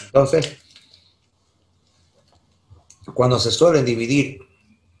 Entonces, cuando se suelen dividir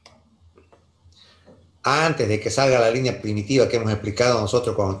antes de que salga la línea primitiva que hemos explicado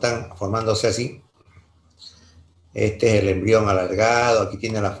nosotros cuando están formándose así, este es el embrión alargado, aquí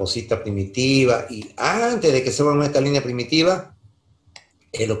tiene la fosita primitiva, y antes de que se forme esta línea primitiva,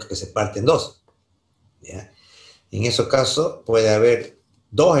 es lo que se parte en dos, ¿ya? En esos casos puede haber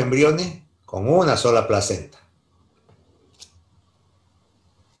dos embriones con una sola placenta,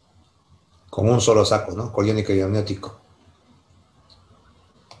 con un solo saco, ¿no? Coriónico y amniótico.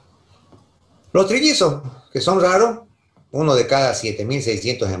 Los trillizos, que son raros, uno de cada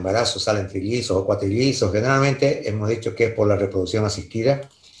 7.600 embarazos salen trillizos o cuatrillizos. Generalmente hemos dicho que es por la reproducción asistida.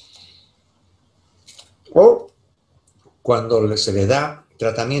 O cuando se les da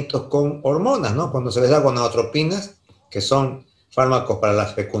tratamientos con hormonas, ¿no? Cuando se les da gonadotropinas, que son fármacos para la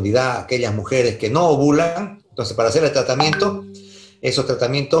fecundidad a aquellas mujeres que no ovulan. Entonces, para hacer el tratamiento, esos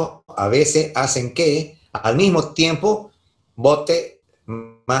tratamientos a veces hacen que al mismo tiempo bote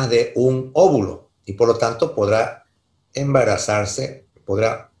más de un óvulo y por lo tanto podrá embarazarse,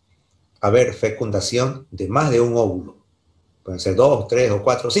 podrá haber fecundación de más de un óvulo. Pueden ser 2, 3 o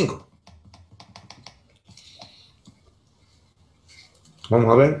 4 o 5.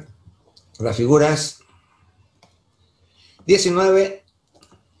 Vamos a ver las figuras 19,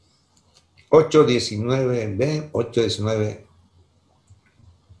 8.19b,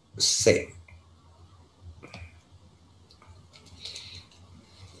 8.19c.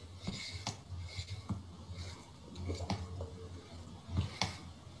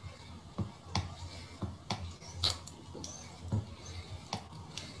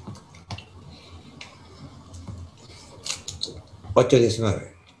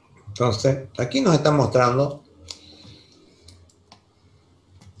 Entonces, aquí nos está mostrando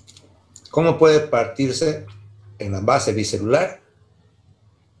cómo puede partirse en la base bicelular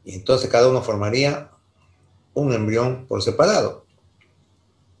y entonces cada uno formaría un embrión por separado.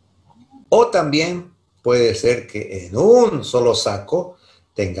 O también puede ser que en un solo saco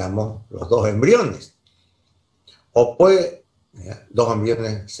tengamos los dos embriones. O puede, ¿ya? Dos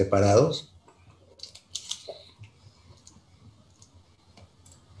embriones separados.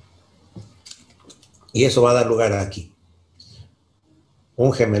 Y eso va a dar lugar aquí.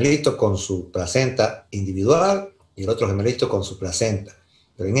 Un gemelito con su placenta individual y el otro gemelito con su placenta.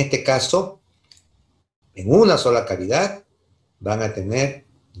 Pero en este caso, en una sola cavidad, van a tener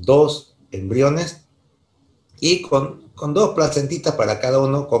dos embriones y con dos placentitas para cada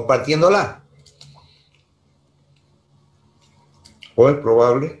uno compartiéndola. O es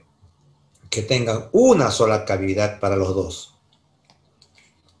probable que tengan una sola cavidad para los dos.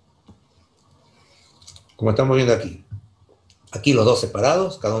 Como estamos viendo aquí. Aquí los dos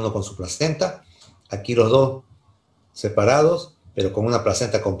separados, cada uno con su placenta. Aquí los dos separados, pero con una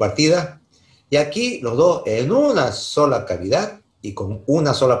placenta compartida. Y aquí los dos en una sola cavidad y con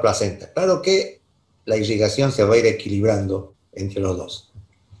una sola placenta. Claro que la irrigación se va a ir equilibrando entre los dos.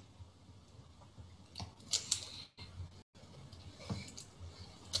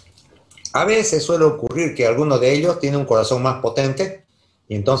 A veces suele ocurrir que alguno de ellos tiene un corazón más potente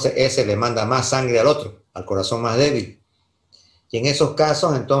y entonces ese le manda más sangre al otro, al corazón más débil. Y en esos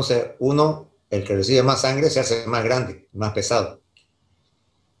casos, entonces, uno, el que recibe más sangre, se hace más grande, más pesado.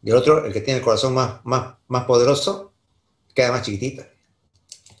 Y el otro, el que tiene el corazón más poderoso, queda más chiquitita.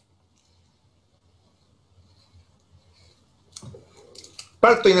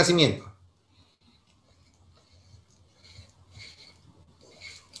 Parto y nacimiento.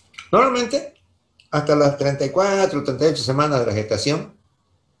 Normalmente, hasta las 34 o 38 semanas de la gestación,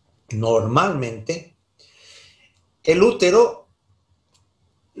 normalmente, el útero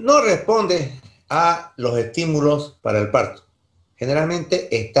no responde a los estímulos para el parto.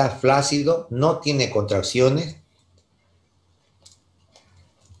 Generalmente está flácido, no tiene contracciones.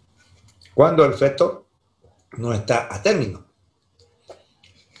 Cuando el feto no está a término.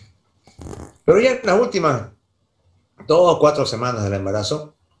 Pero ya en las últimas 2 o 4 semanas del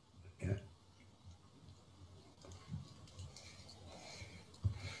embarazo,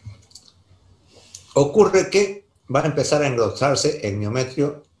 ocurre que va a empezar a engrosarse el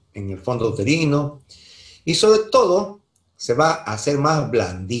miometrio en el fondo uterino y sobre todo se va a hacer más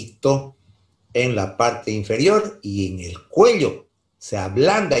blandito en la parte inferior y en el cuello. Se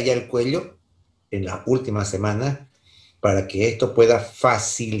ablanda ya el cuello en las últimas semanas para que esto pueda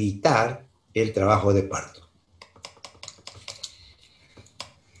facilitar el trabajo de parto.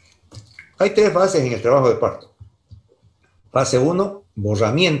 Hay 3 fases en el trabajo de parto. Fase 1,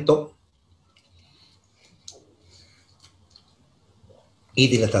 borramiento y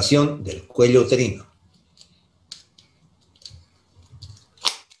dilatación del cuello uterino.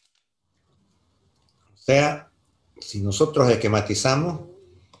 O sea, si nosotros esquematizamos,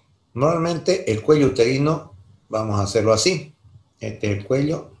 normalmente el cuello uterino, vamos a hacerlo así. Este es el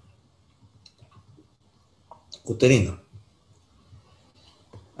cuello uterino.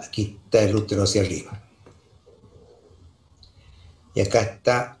 Aquí está el útero hacia arriba. Y acá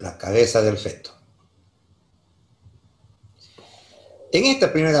está la cabeza del feto. En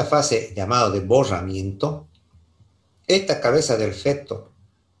esta primera fase, llamada de borramiento, esta cabeza del feto,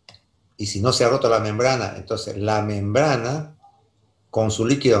 y si no se ha roto la membrana, entonces la membrana, con su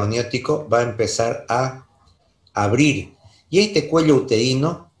líquido amniótico, va a empezar a abrir. Y este cuello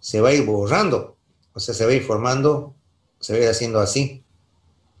uterino se va a ir borrando. O sea, se va a ir formando, se va a ir haciendo así.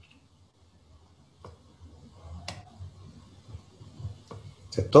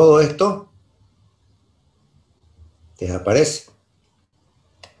 O sea, todo esto desaparece.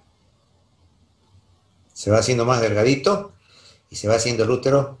 Se va haciendo más delgadito y se va haciendo el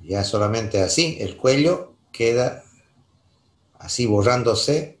útero ya solamente así. El cuello queda así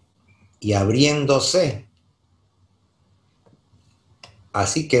borrándose y abriéndose.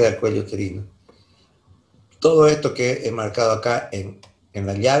 Así queda el cuello uterino. Todo esto que he marcado acá en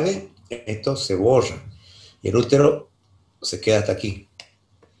la llave, esto se borra. Y el útero se queda hasta aquí.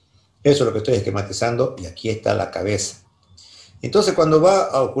 Eso es lo que estoy esquematizando y aquí está la cabeza. Entonces, cuando va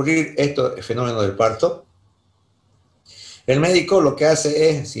a ocurrir esto, el fenómeno del parto, el médico lo que hace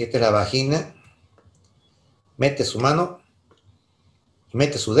es, si esta es la vagina, mete su mano y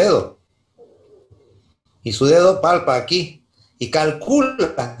mete su dedo. Y su dedo palpa aquí y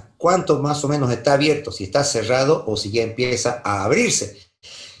calcula cuánto más o menos está abierto, si está cerrado o si ya empieza a abrirse.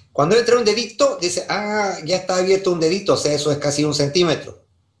 Cuando entra un dedito, dice, ya está abierto un dedito, o sea, eso es casi 1 centímetro.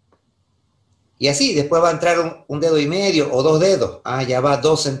 Y así, después va a entrar un dedo y medio o 2 dedos. Ya va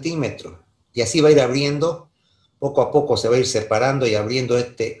 2 centímetros. Y así va a ir abriendo, poco a poco se va a ir separando y abriendo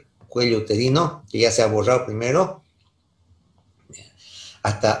este cuello uterino, que ya se ha borrado primero,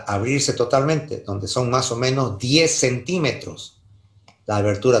 hasta abrirse totalmente, donde son más o menos 10 centímetros. La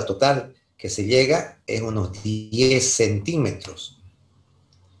abertura total que se llega es unos 10 centímetros.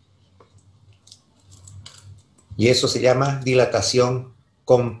 Y eso se llama dilatación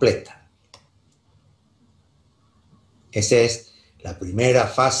completa. Esa es la primera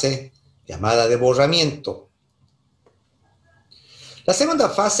fase llamada de borramiento. La segunda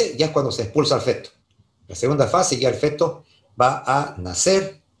fase ya es cuando se expulsa al feto. La segunda fase ya el feto va a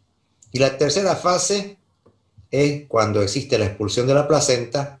nacer. Y la tercera fase es cuando existe la expulsión de la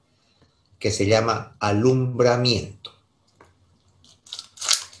placenta, que se llama alumbramiento.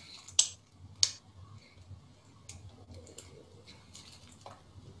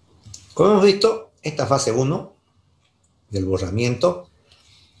 Como hemos visto, esta fase 1 del borramiento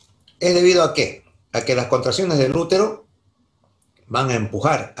es debido a ¿qué? A que las contracciones del útero van a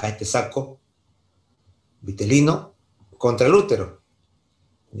empujar a este saco vitelino contra el útero,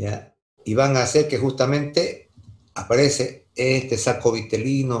 ¿ya? Y van a hacer que justamente aparece este saco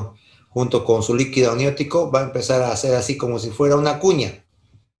vitelino junto con su líquido amniótico, va a empezar a hacer así como si fuera una cuña,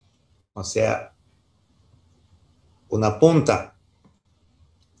 o sea, una punta,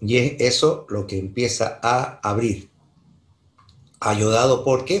 y es eso lo que empieza a abrir, ayudado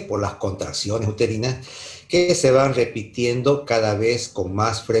 ¿por qué? Por las contracciones uterinas que se van repitiendo cada vez con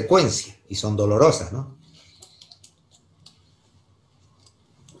más frecuencia y son dolorosas, ¿no?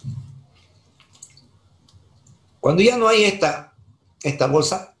 Cuando ya no hay esta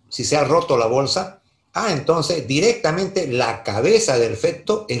bolsa, si se ha roto la bolsa, entonces directamente la cabeza del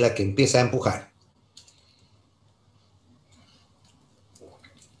feto es la que empieza a empujar.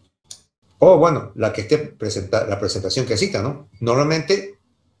 O bueno, la que esté la presentación que exista, ¿no? Normalmente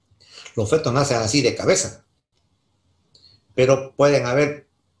los fetos nacen así de cabeza, pero pueden haber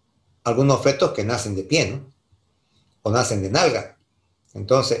algunos fetos que nacen de pie, ¿no? O nacen de nalga.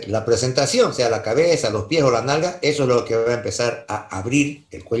 Entonces, la presentación, sea la cabeza, los pies o la nalga, eso es lo que va a empezar a abrir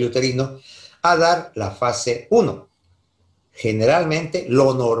el cuello uterino, a dar la fase 1. Generalmente,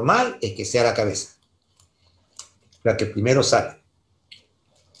 lo normal es que sea la cabeza, la que primero sale.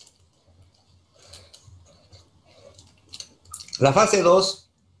 La fase 2,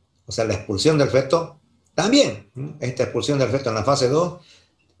 o sea, la expulsión del feto, también, esta expulsión del feto en la fase 2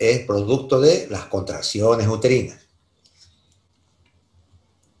 es producto de las contracciones uterinas.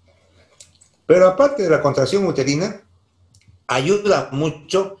 Pero aparte de la contracción uterina, ayuda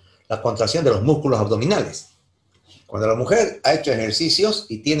mucho la contracción de los músculos abdominales. Cuando la mujer ha hecho ejercicios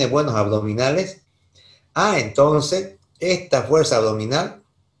y tiene buenos abdominales, entonces esta fuerza abdominal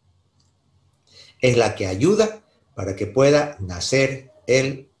es la que ayuda para que pueda nacer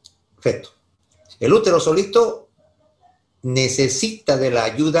el feto. El útero solito necesita de la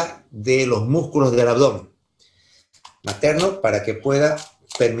ayuda de los músculos del abdomen materno para que pueda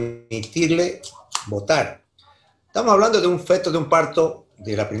permitirle botar. Estamos hablando de un feto, de un parto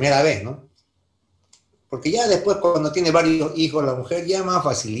de la primera vez, ¿no? Porque ya después, cuando tiene varios hijos, la mujer ya más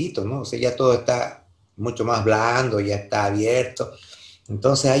facilito, ¿no? O sea, ya todo está mucho más blando, ya está abierto.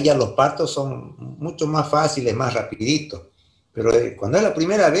 Entonces ahí ya los partos son mucho más fáciles, más rapiditos. Pero cuando es la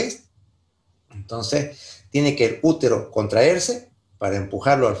primera vez, entonces tiene que el útero contraerse para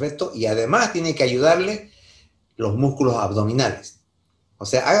empujarlo al feto y además tiene que ayudarle los músculos abdominales. O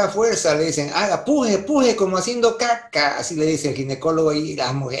sea, haga fuerza, le dicen, puje como haciendo caca, así le dice el ginecólogo, y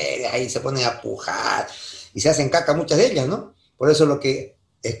las mujeres ahí se ponen a pujar y se hacen caca muchas de ellas, ¿no? Por eso lo que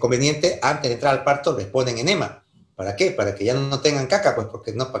es conveniente, antes de entrar al parto, les ponen enema. ¿Para qué? Para que ya no tengan caca, pues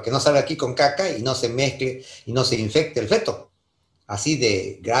porque no, para que no salga aquí con caca y no se mezcle y no se infecte el feto. Así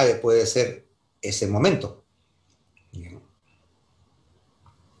de grave puede ser ese momento.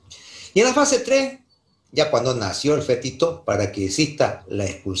 Y en la fase 3, ya cuando nació el fetito, para que exista la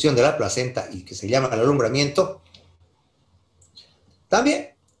expulsión de la placenta y que se llama el alumbramiento,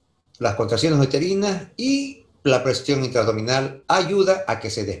 también las contracciones uterinas y la presión intraabdominal ayuda a que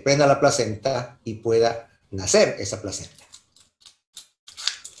se desprenda la placenta y pueda nacer esa placenta.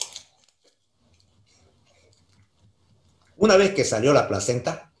 Una vez que salió la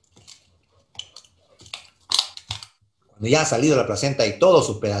placenta, cuando ya ha salido la placenta y todos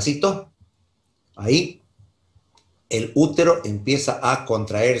sus pedacitos, ahí el útero empieza a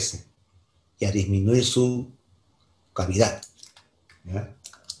contraerse y a disminuir su cavidad. ¿Ya?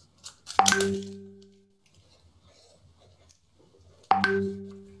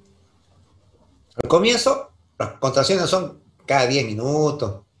 Al comienzo, las contracciones son cada 10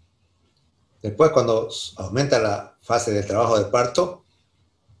 minutos. Después, cuando aumenta la fase de trabajo de parto,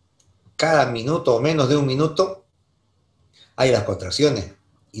 cada minuto o menos de un minuto hay las contracciones.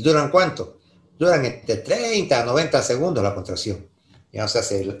 ¿Y duran cuánto? Duran entre 30 a 90 segundos la contracción. Ya, o sea,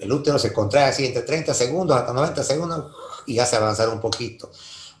 el útero se contrae así entre 30 segundos hasta 90 segundos y hace avanzar un poquito,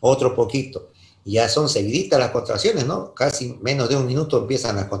 otro poquito. Y ya son seguiditas las contracciones, ¿no? Casi menos de un minuto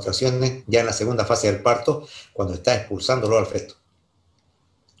empiezan las contracciones ya en la segunda fase del parto, cuando está expulsándolo al feto.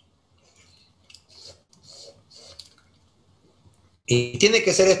 Y tiene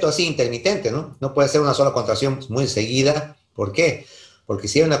que ser esto así intermitente, ¿no? No puede ser una sola contracción muy seguida. ¿Por qué? Porque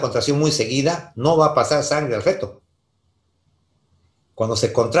si hay una contracción muy seguida, no va a pasar sangre al feto. Cuando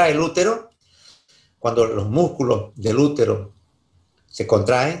se contrae el útero, cuando los músculos del útero se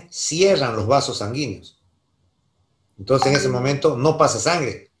contraen, cierran los vasos sanguíneos. Entonces en ese momento no pasa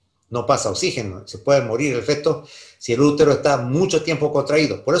sangre, no pasa oxígeno, se puede morir el feto si el útero está mucho tiempo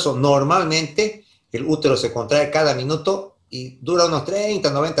contraído. Por eso normalmente el útero se contrae cada minuto y dura unos 30,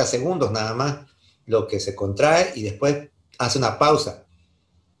 90 segundos nada más lo que se contrae y después hace una pausa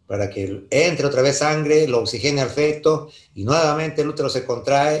para que entre otra vez sangre, lo oxigene al feto y nuevamente el útero se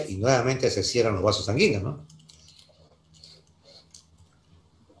contrae y nuevamente se cierran los vasos sanguíneos, ¿no?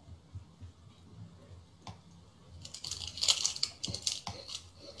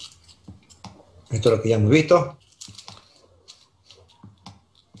 Esto es lo que ya hemos visto.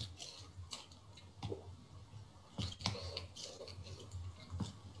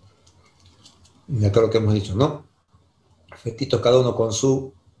 Y acá lo que hemos dicho, ¿no? Fetitos cada uno con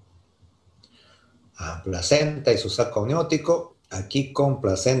su placenta y su saco amniótico. Aquí con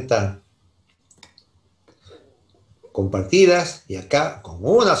placenta compartidas y acá con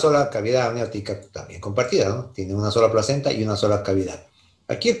una sola cavidad amniótica también compartida, ¿no? Tiene una sola placenta y una sola cavidad.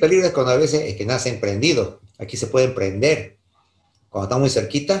 Aquí el peligro es cuando a veces es que nacen prendidos. Aquí se pueden prender cuando están muy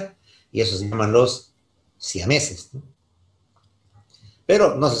cerquita y eso se llaman los siameses, ¿no?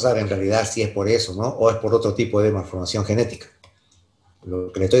 Pero no se sabe en realidad si es por eso, ¿no? O es por otro tipo de malformación genética.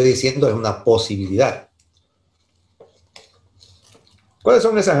 Lo que le estoy diciendo es una posibilidad. ¿Cuáles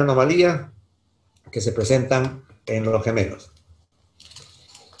son esas anomalías que se presentan en los gemelos?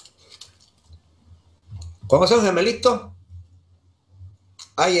 Cuando son gemelitos,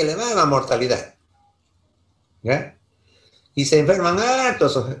 hay elevada mortalidad, ¿ya? Y se enferman harto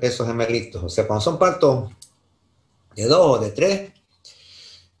esos gemelitos. O sea, cuando son partos de 2 o de 3,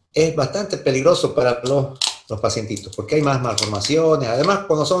 es bastante peligroso para los pacientitos, porque hay más malformaciones. Además,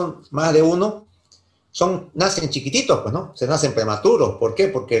 cuando son más de uno, nacen chiquititos, pues, ¿no? Se nacen prematuros. ¿Por qué?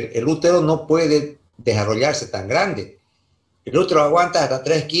 Porque el útero no puede desarrollarse tan grande. El útero aguanta hasta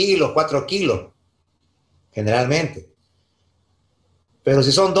 3 kilos, 4 kilos, generalmente. Pero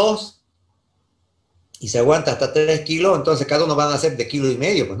si son 2 y se aguanta hasta 3 kilos, entonces cada uno va a nacer de 1,5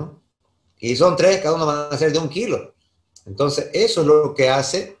 kilos, pues, ¿no? Y si son 3, cada uno va a nacer de 1 kilo. Entonces, eso es lo que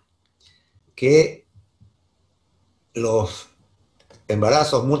hace que los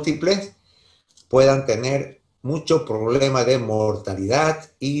embarazos múltiples puedan tener mucho problema de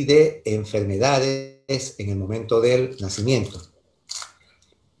mortalidad y de enfermedades en el momento del nacimiento.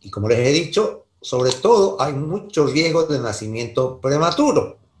 Y como les he dicho, sobre todo hay mucho riesgo de nacimiento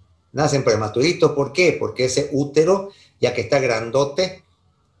prematuro. Nacen prematuritos, ¿por qué? Porque ese útero, ya que está grandote,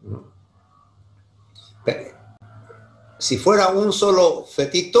 si fuera un solo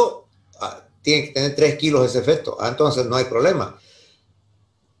fetito, tiene que tener 3 kilos ese feto, entonces no hay problema.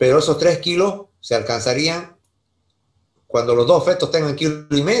 Pero esos 3 kilos se alcanzarían cuando los 2 fetos tengan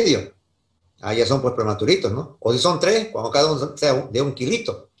 1,5 kilos. Ya son pues prematuritos, ¿no? O si son 3, cuando cada uno sea de 1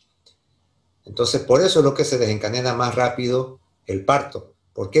 kilito. Entonces, por eso es lo que se desencadena más rápido el parto.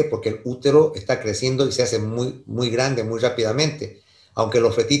 ¿Por qué? Porque el útero está creciendo y se hace muy, muy grande, muy rápidamente. Aunque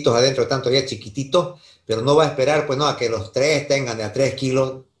los fetitos adentro están todavía chiquititos, pero no va a esperar, pues no, a que los 3 tengan de a 3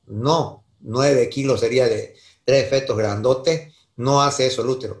 kilos. No, 9 kilos sería de 3 fetos grandotes. No hace eso el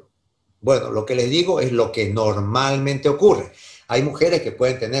útero. Bueno, lo que les digo es lo que normalmente ocurre. Hay mujeres que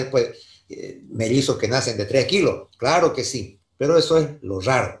pueden tener, pues, mellizos que nacen de 3 kilos. Claro que sí, pero eso es lo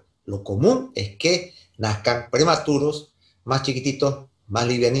raro. Lo común es que nazcan prematuros, más chiquititos, más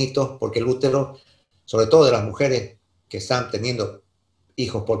livianitos, porque el útero, sobre todo de las mujeres que están teniendo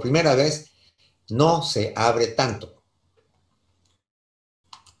hijos por primera vez, no se abre tanto.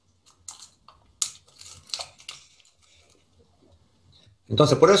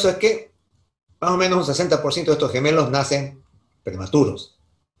 Entonces, por eso es que más o menos un 60% de estos gemelos nacen prematuros.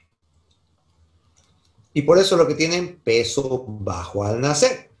 Y por eso es lo que tienen peso bajo al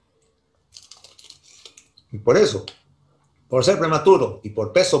nacer. Y por eso, por ser prematuro y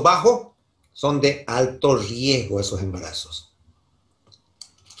por peso bajo, son de alto riesgo esos embarazos.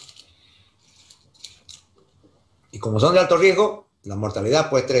 Y como son de alto riesgo, la mortalidad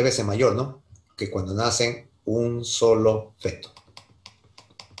pues es 3 veces mayor, ¿no? Que cuando nacen un solo feto.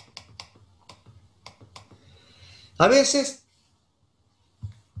 A veces,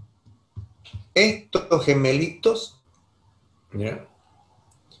 estos gemelitos, ¿ya?,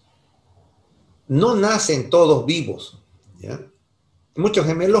 no nacen todos vivos, ¿ya? Muchos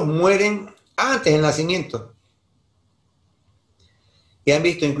gemelos mueren antes del nacimiento. Y han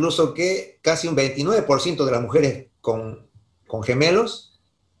visto incluso que casi un 29% de las mujeres con gemelos,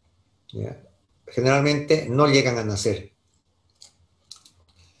 ¿ya?, generalmente no llegan a nacer.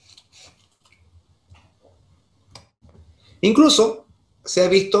 Incluso se ha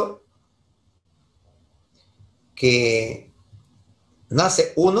visto que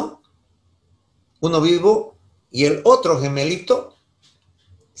nace uno vivo, y el otro gemelito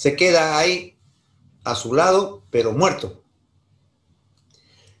se queda ahí a su lado, pero muerto.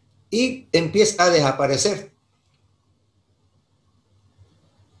 Y empieza a desaparecer.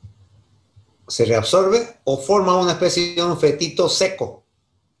 Se reabsorbe o forma una especie de un fetito seco.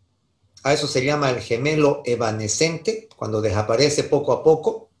 A eso se llama el gemelo evanescente, cuando desaparece poco a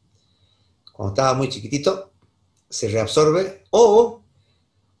poco. Cuando estaba muy chiquitito, se reabsorbe, o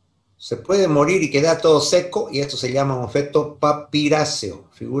se puede morir y quedar todo seco, y esto se llama un feto papiráceo,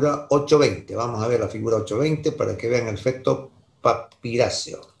 figura 820. Vamos a ver la figura 820 para que vean el feto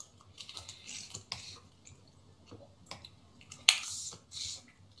papiráceo.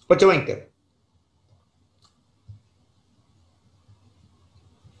 $8.20.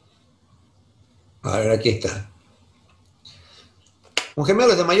 A ver, aquí está. Un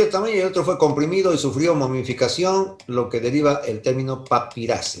gemelo es de mayor tamaño y el otro fue comprimido y sufrió momificación, lo que deriva el término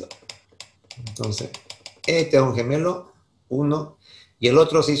papiráceo. Entonces, este es un gemelo, uno, y el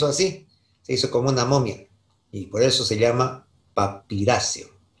otro se hizo así, se hizo como una momia, y por eso se llama papiráceo.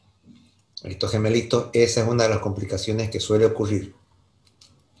 Estos gemelitos, esa es una de las complicaciones que suele ocurrir.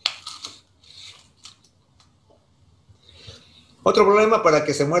 Otro problema para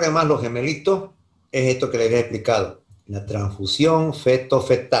que se mueran más los gemelitos es esto que les he explicado, la transfusión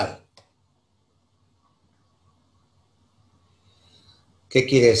feto-fetal. ¿Qué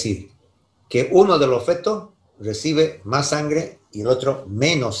quiere decir? Que uno de los fetos recibe más sangre y el otro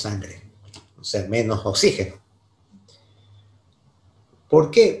menos sangre, o sea, menos oxígeno.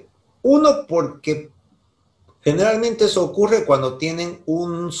 ¿Por qué? Uno, porque generalmente eso ocurre cuando tienen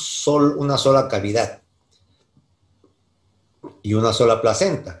una sola cavidad y una sola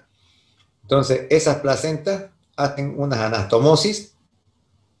placenta. Entonces, esas placentas hacen unas anastomosis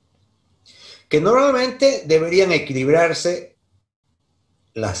que normalmente deberían equilibrarse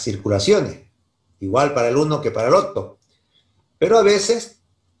las circulaciones, igual para el uno que para el otro. Pero a veces,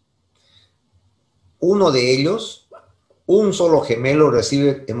 uno de ellos, un solo gemelo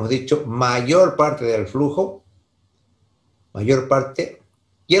recibe, hemos dicho, mayor parte del flujo, mayor parte,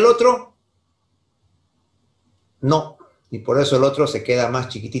 y el otro no. Y por eso el otro se queda más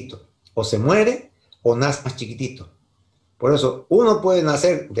chiquitito. O se muere o nace más chiquitito. Por eso uno puede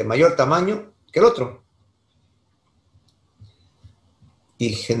nacer de mayor tamaño que el otro. Y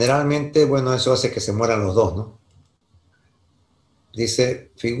generalmente, bueno, eso hace que se mueran los dos, ¿no?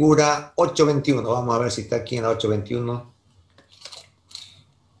 Dice figura 821. Vamos a ver si está aquí en la 821.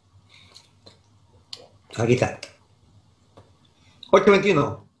 Aquí está.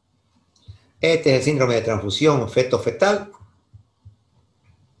 821. Este es el síndrome de transfusión feto-fetal.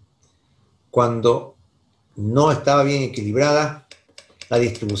 Cuando no estaba bien equilibrada la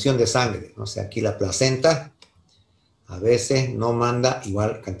distribución de sangre. O sea, aquí la placenta a veces no manda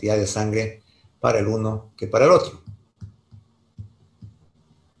igual cantidad de sangre para el uno que para el otro.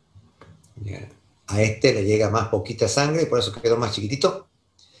 A este le llega más poquita sangre y por eso quedó más chiquitito.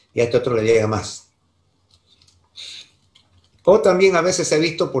 Y a este otro le llega más. O también a veces se ha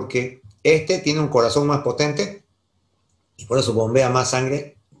visto porque este tiene un corazón más potente y por eso bombea más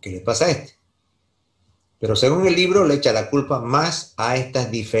sangre que le pasa a este. Pero según el libro le echa la culpa más a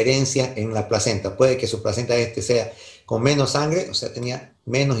estas diferencias en la placenta. Puede que su placenta sea con menos sangre, o sea, tenía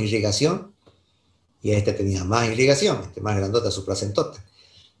menos irrigación, y este tenía más irrigación, más grandota su placentota.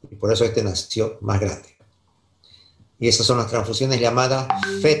 Y por eso este nació más grande. Y esas son las transfusiones llamadas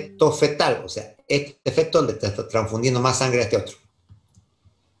feto-fetal, o sea, este feto le está transfundiendo más sangre a este otro.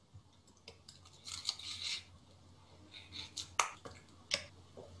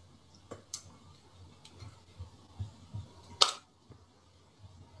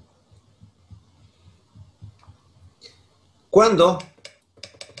 Cuando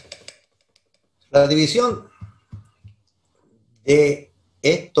la división de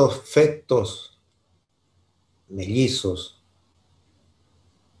estos fetos mellizos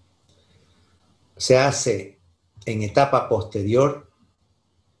se hace en etapa posterior,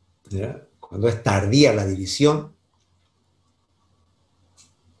 ¿ya? Cuando es tardía la división,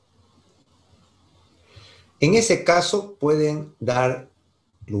 en ese caso pueden dar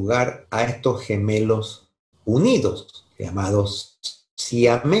lugar a estos gemelos unidos, llamados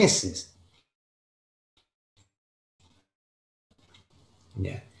siameses.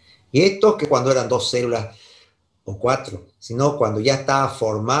 ¿Ya? Y estos que cuando eran dos células o cuatro, sino cuando ya estaba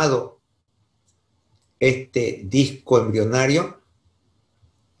formado este disco embrionario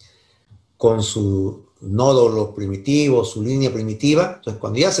con su nódulo primitivo, su línea primitiva, entonces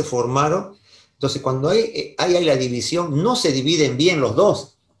cuando ya se formaron, entonces cuando hay la división no se dividen bien los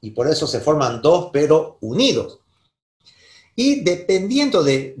dos y por eso se forman dos pero unidos. Y dependiendo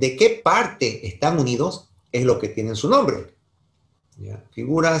de qué parte están unidos, es lo que tienen su nombre. ¿Ya?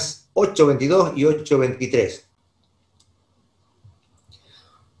 Figuras 822 y 823.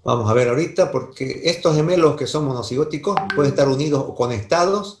 Vamos a ver ahorita, porque estos gemelos que son monocigóticos pueden estar unidos o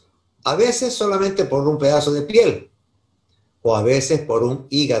conectados, a veces solamente por un pedazo de piel, o a veces por un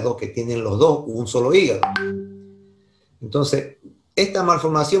hígado que tienen los dos, un solo hígado. Entonces, esta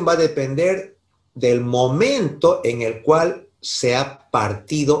malformación va a depender del momento en el cual se ha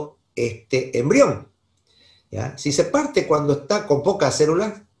partido este embrión. ¿Ya? Si se parte cuando está con pocas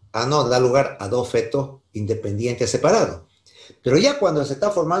células, no da lugar a dos fetos independientes separados. Pero ya cuando se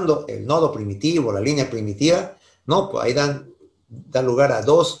está formando el nodo primitivo, la línea primitiva, no, pues ahí da lugar a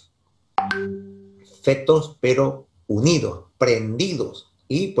dos fetos, pero unidos, prendidos,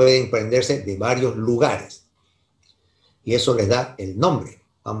 y pueden prenderse de varios lugares. Y eso les da el nombre.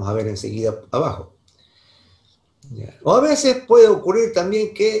 Vamos a ver enseguida abajo. O a veces puede ocurrir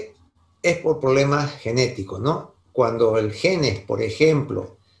también que es por problemas genéticos, ¿no? Cuando el gen, por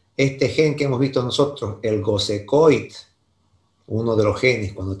ejemplo, este gen que hemos visto nosotros, el gosecoid, uno de los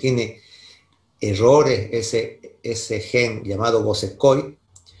genes, cuando tiene errores, ese gen llamado gosecoid,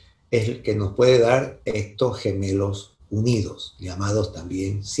 es el que nos puede dar estos gemelos unidos, llamados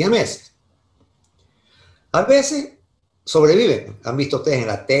también siameses. A veces sobreviven. Han visto ustedes en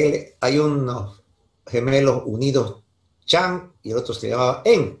la tele, hay unos gemelos unidos, Chang, y el otro se llamaba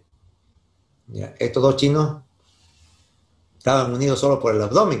En. ¿Ya? Estos dos chinos estaban unidos solo por el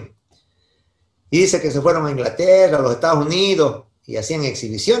abdomen. Y dice que se fueron a Inglaterra, a los Estados Unidos, y hacían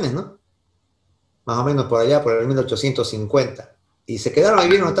exhibiciones, ¿no? Más o menos por allá, por el 1850. Y se quedaron a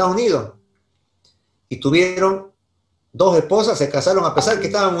vivir en los Estados Unidos. Y tuvieron dos esposas, se casaron a pesar que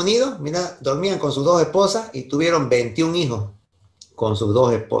estaban unidos, mira, dormían con sus dos esposas y tuvieron 21 hijos con sus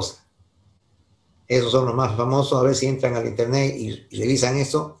dos esposas. Esos son los más famosos. A ver si entran al internet y revisan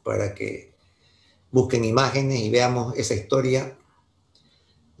eso para que busquen imágenes y veamos esa historia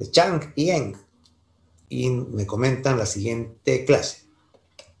de Chang y En. Y me comentan la siguiente clase.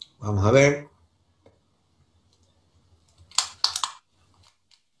 Vamos a ver.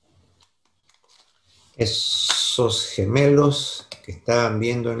 Esos gemelos que estaban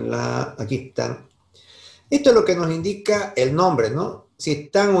viendo en la... Aquí están. Esto es lo que nos indica el nombre, ¿no? Si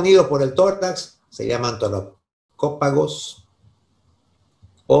están unidos por el tórax, se llaman toracópagos,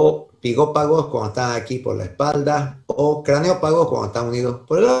 o pigópagos cuando están aquí por la espalda, o craneópagos cuando están unidos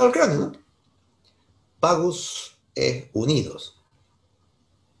por el lado del cráneo, ¿no? Pagus es unidos.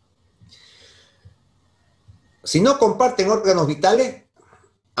 Si no comparten órganos vitales,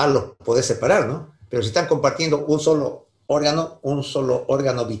 los podés separar, ¿no? Pero si están compartiendo un solo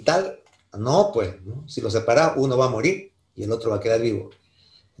órgano vital, no, pues, ¿no? Si lo separás, uno va a morir y el otro va a quedar vivo.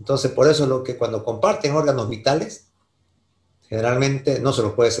 Entonces, por eso es lo que cuando comparten órganos vitales, generalmente no se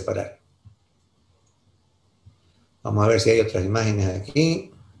los puede separar. Vamos a ver si hay otras imágenes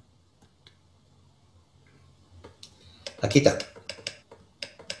aquí. Aquí está.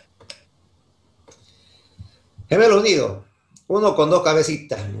 Gemelos unidos, uno con dos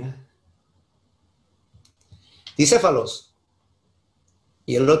cabecitas, ¿ya? Dicéfalos,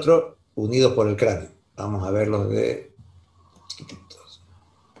 y el otro unido por el cráneo. Vamos a verlos de chiquititos.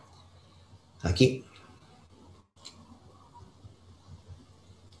 Aquí.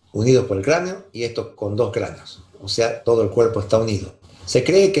 Unidos por el cráneo y estos con dos cráneos. O sea, todo el cuerpo está unido. Se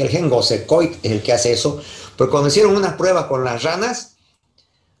cree que el gen gosecoid es el que hace eso, pero cuando hicieron unas pruebas con las ranas,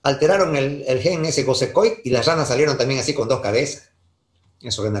 alteraron el gen ese gosecoid y las ranas salieron también así con dos cabezas.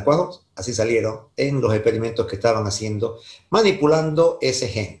 Esos renacuajos así salieron en los experimentos que estaban haciendo, manipulando ese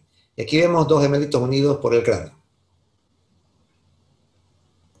gen. Y aquí vemos dos gemelitos unidos por el cráneo.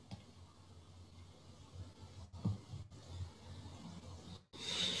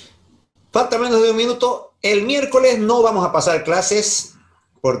 Falta menos de un minuto. El miércoles no vamos a pasar clases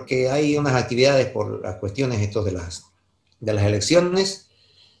porque hay unas actividades por las cuestiones estos de las elecciones.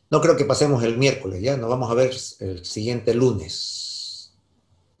 No creo que pasemos el miércoles, ya nos vamos a ver el siguiente lunes.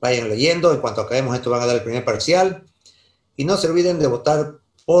 Vayan leyendo, en cuanto acabemos esto van a dar el primer parcial. Y no se olviden de votar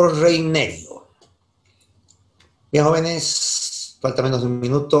por Reinerio. Bien, jóvenes, falta menos de un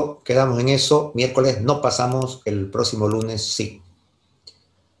minuto, quedamos en eso. Miércoles no pasamos, el próximo lunes sí.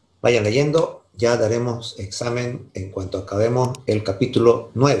 Vayan leyendo, ya daremos examen en cuanto acabemos el capítulo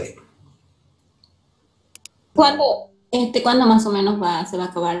 9. ¿Cuándo más o menos se va a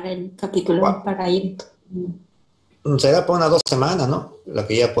acabar el capítulo para ir? Será por unas 2 semanas, ¿no? La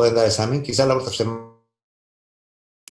que ya pueden dar examen, quizás la otra semana.